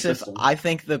in the Joseph, system. I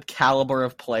think the caliber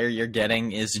of player you're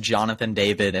getting is Jonathan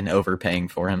David and overpaying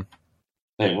for him.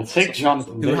 Hey, we'll take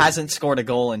Jonathan Who David. hasn't scored a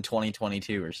goal in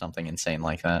 2022 or something insane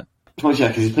like that. Well, yeah,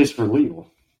 because he plays for Lille.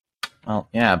 Well,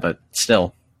 yeah, but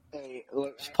still. Hey,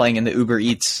 look, He's playing in the Uber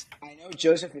Eats. I know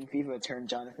Joseph in FIFA turned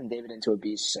Jonathan David into a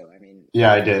beast, so I mean.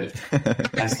 Yeah, I did.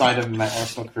 I signed him in my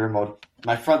Arsenal career mode.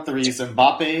 My front three is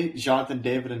Mbappe, Jonathan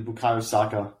David, and Bukayo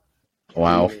Saka.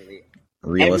 Wow. Literally.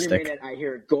 Realistic. Every minute I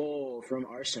hear goal from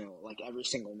Arsenal, like every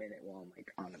single minute while I'm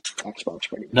like on Xbox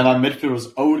pretty much. Then my midfield was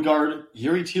Odegaard,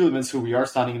 Yuri Tielemans, who we are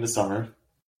signing in the summer,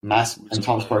 and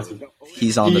Thomas Partey.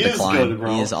 He's on He the is decline. good,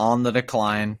 bro. He is on the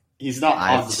decline. He's not on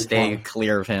I'd the stay decline.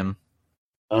 clear of him.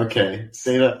 Okay,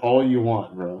 say that all you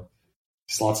want, bro.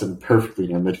 Slots in perfectly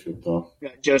in our midfield, though. Yeah,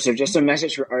 Joseph, just a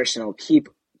message for Arsenal: keep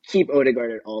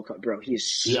Odegaard at all costs, bro.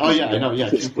 He's Oh yeah, I know. Yeah,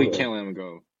 We can't let him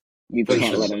go. You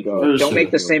can't let him go. For Don't sure.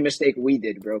 make the same mistake we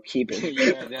did, bro. Keep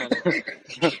it.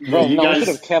 Bro, You no, guys- we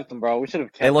should have kept him, bro. We should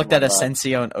have kept him. They looked at bro.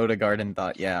 Asensio and Odegaard and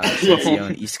thought, yeah, Asensio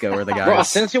and Isco are the Bro, guys.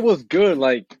 Asensio was good,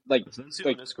 like Asensio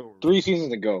and Isco were 3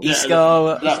 seasons ago. Yeah.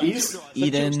 Isco, No,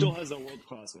 Eden. still has that world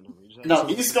class in him. No,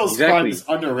 Isco's Exactly. prime is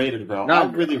underrated, bro. No. I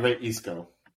really rate Isco.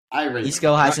 I rate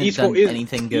Isco hasn't Isco done is-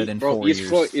 anything good in bro, 4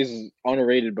 Isco years. is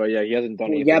underrated, but yeah, he hasn't done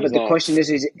anything. Yeah, but He's the not- question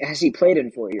is, has he played in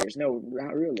 4 years? No,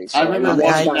 not really. So I remember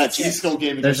Well, watching I- that Isco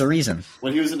game There's against, a reason.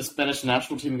 when he was in the Spanish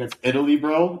national team against Italy,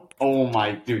 bro. Oh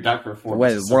my dude, that performance.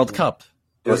 Wait, is World something. Cup.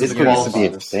 It was It's the going to be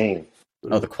qualifiers. insane.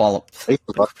 Oh, the qual.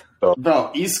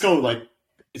 Bro, Isco like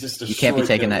is just You can't be destroyed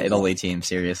taking that Italy. Italy team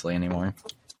seriously anymore.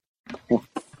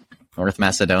 North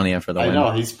Macedonia for the I win.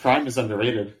 know his prime is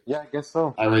underrated. Yeah, I guess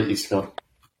so. I rate Isco.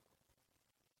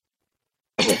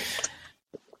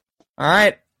 All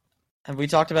right. Have we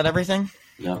talked about everything?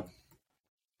 Yeah. I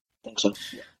think so.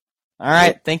 All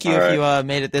right. Thank you All if you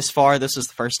made it this far. This is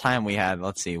the first time we had,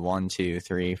 1, 2,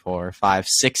 3, 4, 5,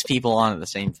 6 people on at the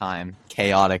same time.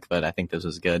 Chaotic, but I think this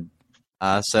was good.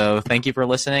 So thank you for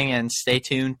listening, and stay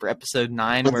tuned for episode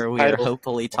 9, where we are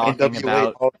hopefully talking NWA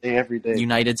about all day, every day.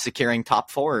 United securing top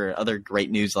 4 or other great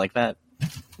news like that.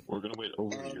 We're gonna wait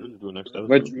over a year to do a next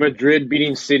episode. Madrid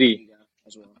beating City.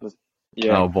 As well.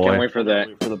 Yeah, Oh, boy. can't wait for that.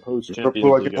 For the post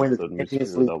Liverpool are Champions League going to episode,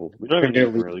 Champions we League. double. We don't even need a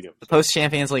Premier League The episode.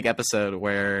 post-Champions League episode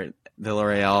where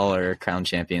Villarael are crowned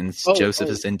champions. Joseph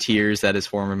is in tears that his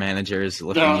former manager is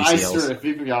lifting No, I UCLs. swear, if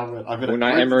we forgot, I'm gonna.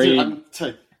 Unai Emery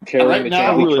Carrying Right the now,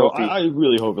 Champions League trophy. I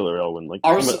really hope Villarael win. Like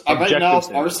Arsenal, from an right now, objective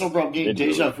standpoint. Arsenal, bro, I'm getting They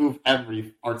do deja it. vu of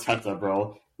Emery, Arteta,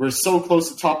 bro. We're so close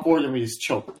to top 4, then we just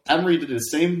choke. Emery did the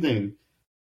same thing.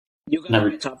 You got Never-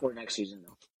 to be top 4 next season,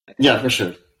 though. I think. Yeah, for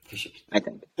sure. I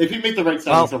think. If you make the right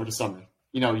signings over the summer,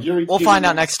 you know, Yuri. We'll find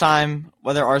out Tielemans- next time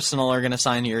whether Arsenal are going to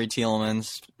sign Yuri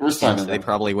Tielemans. We're signing They him.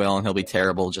 probably will, and he'll be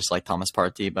terrible, just like Thomas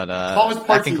Partey. But Thomas Partey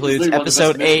that is concludes literally one of the best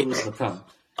episode 8 midfielders in the Prem.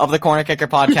 of the Corner Kicker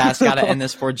podcast. Got to end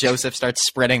this before Joseph starts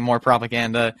spreading more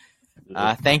propaganda.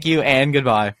 Thank you and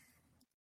goodbye.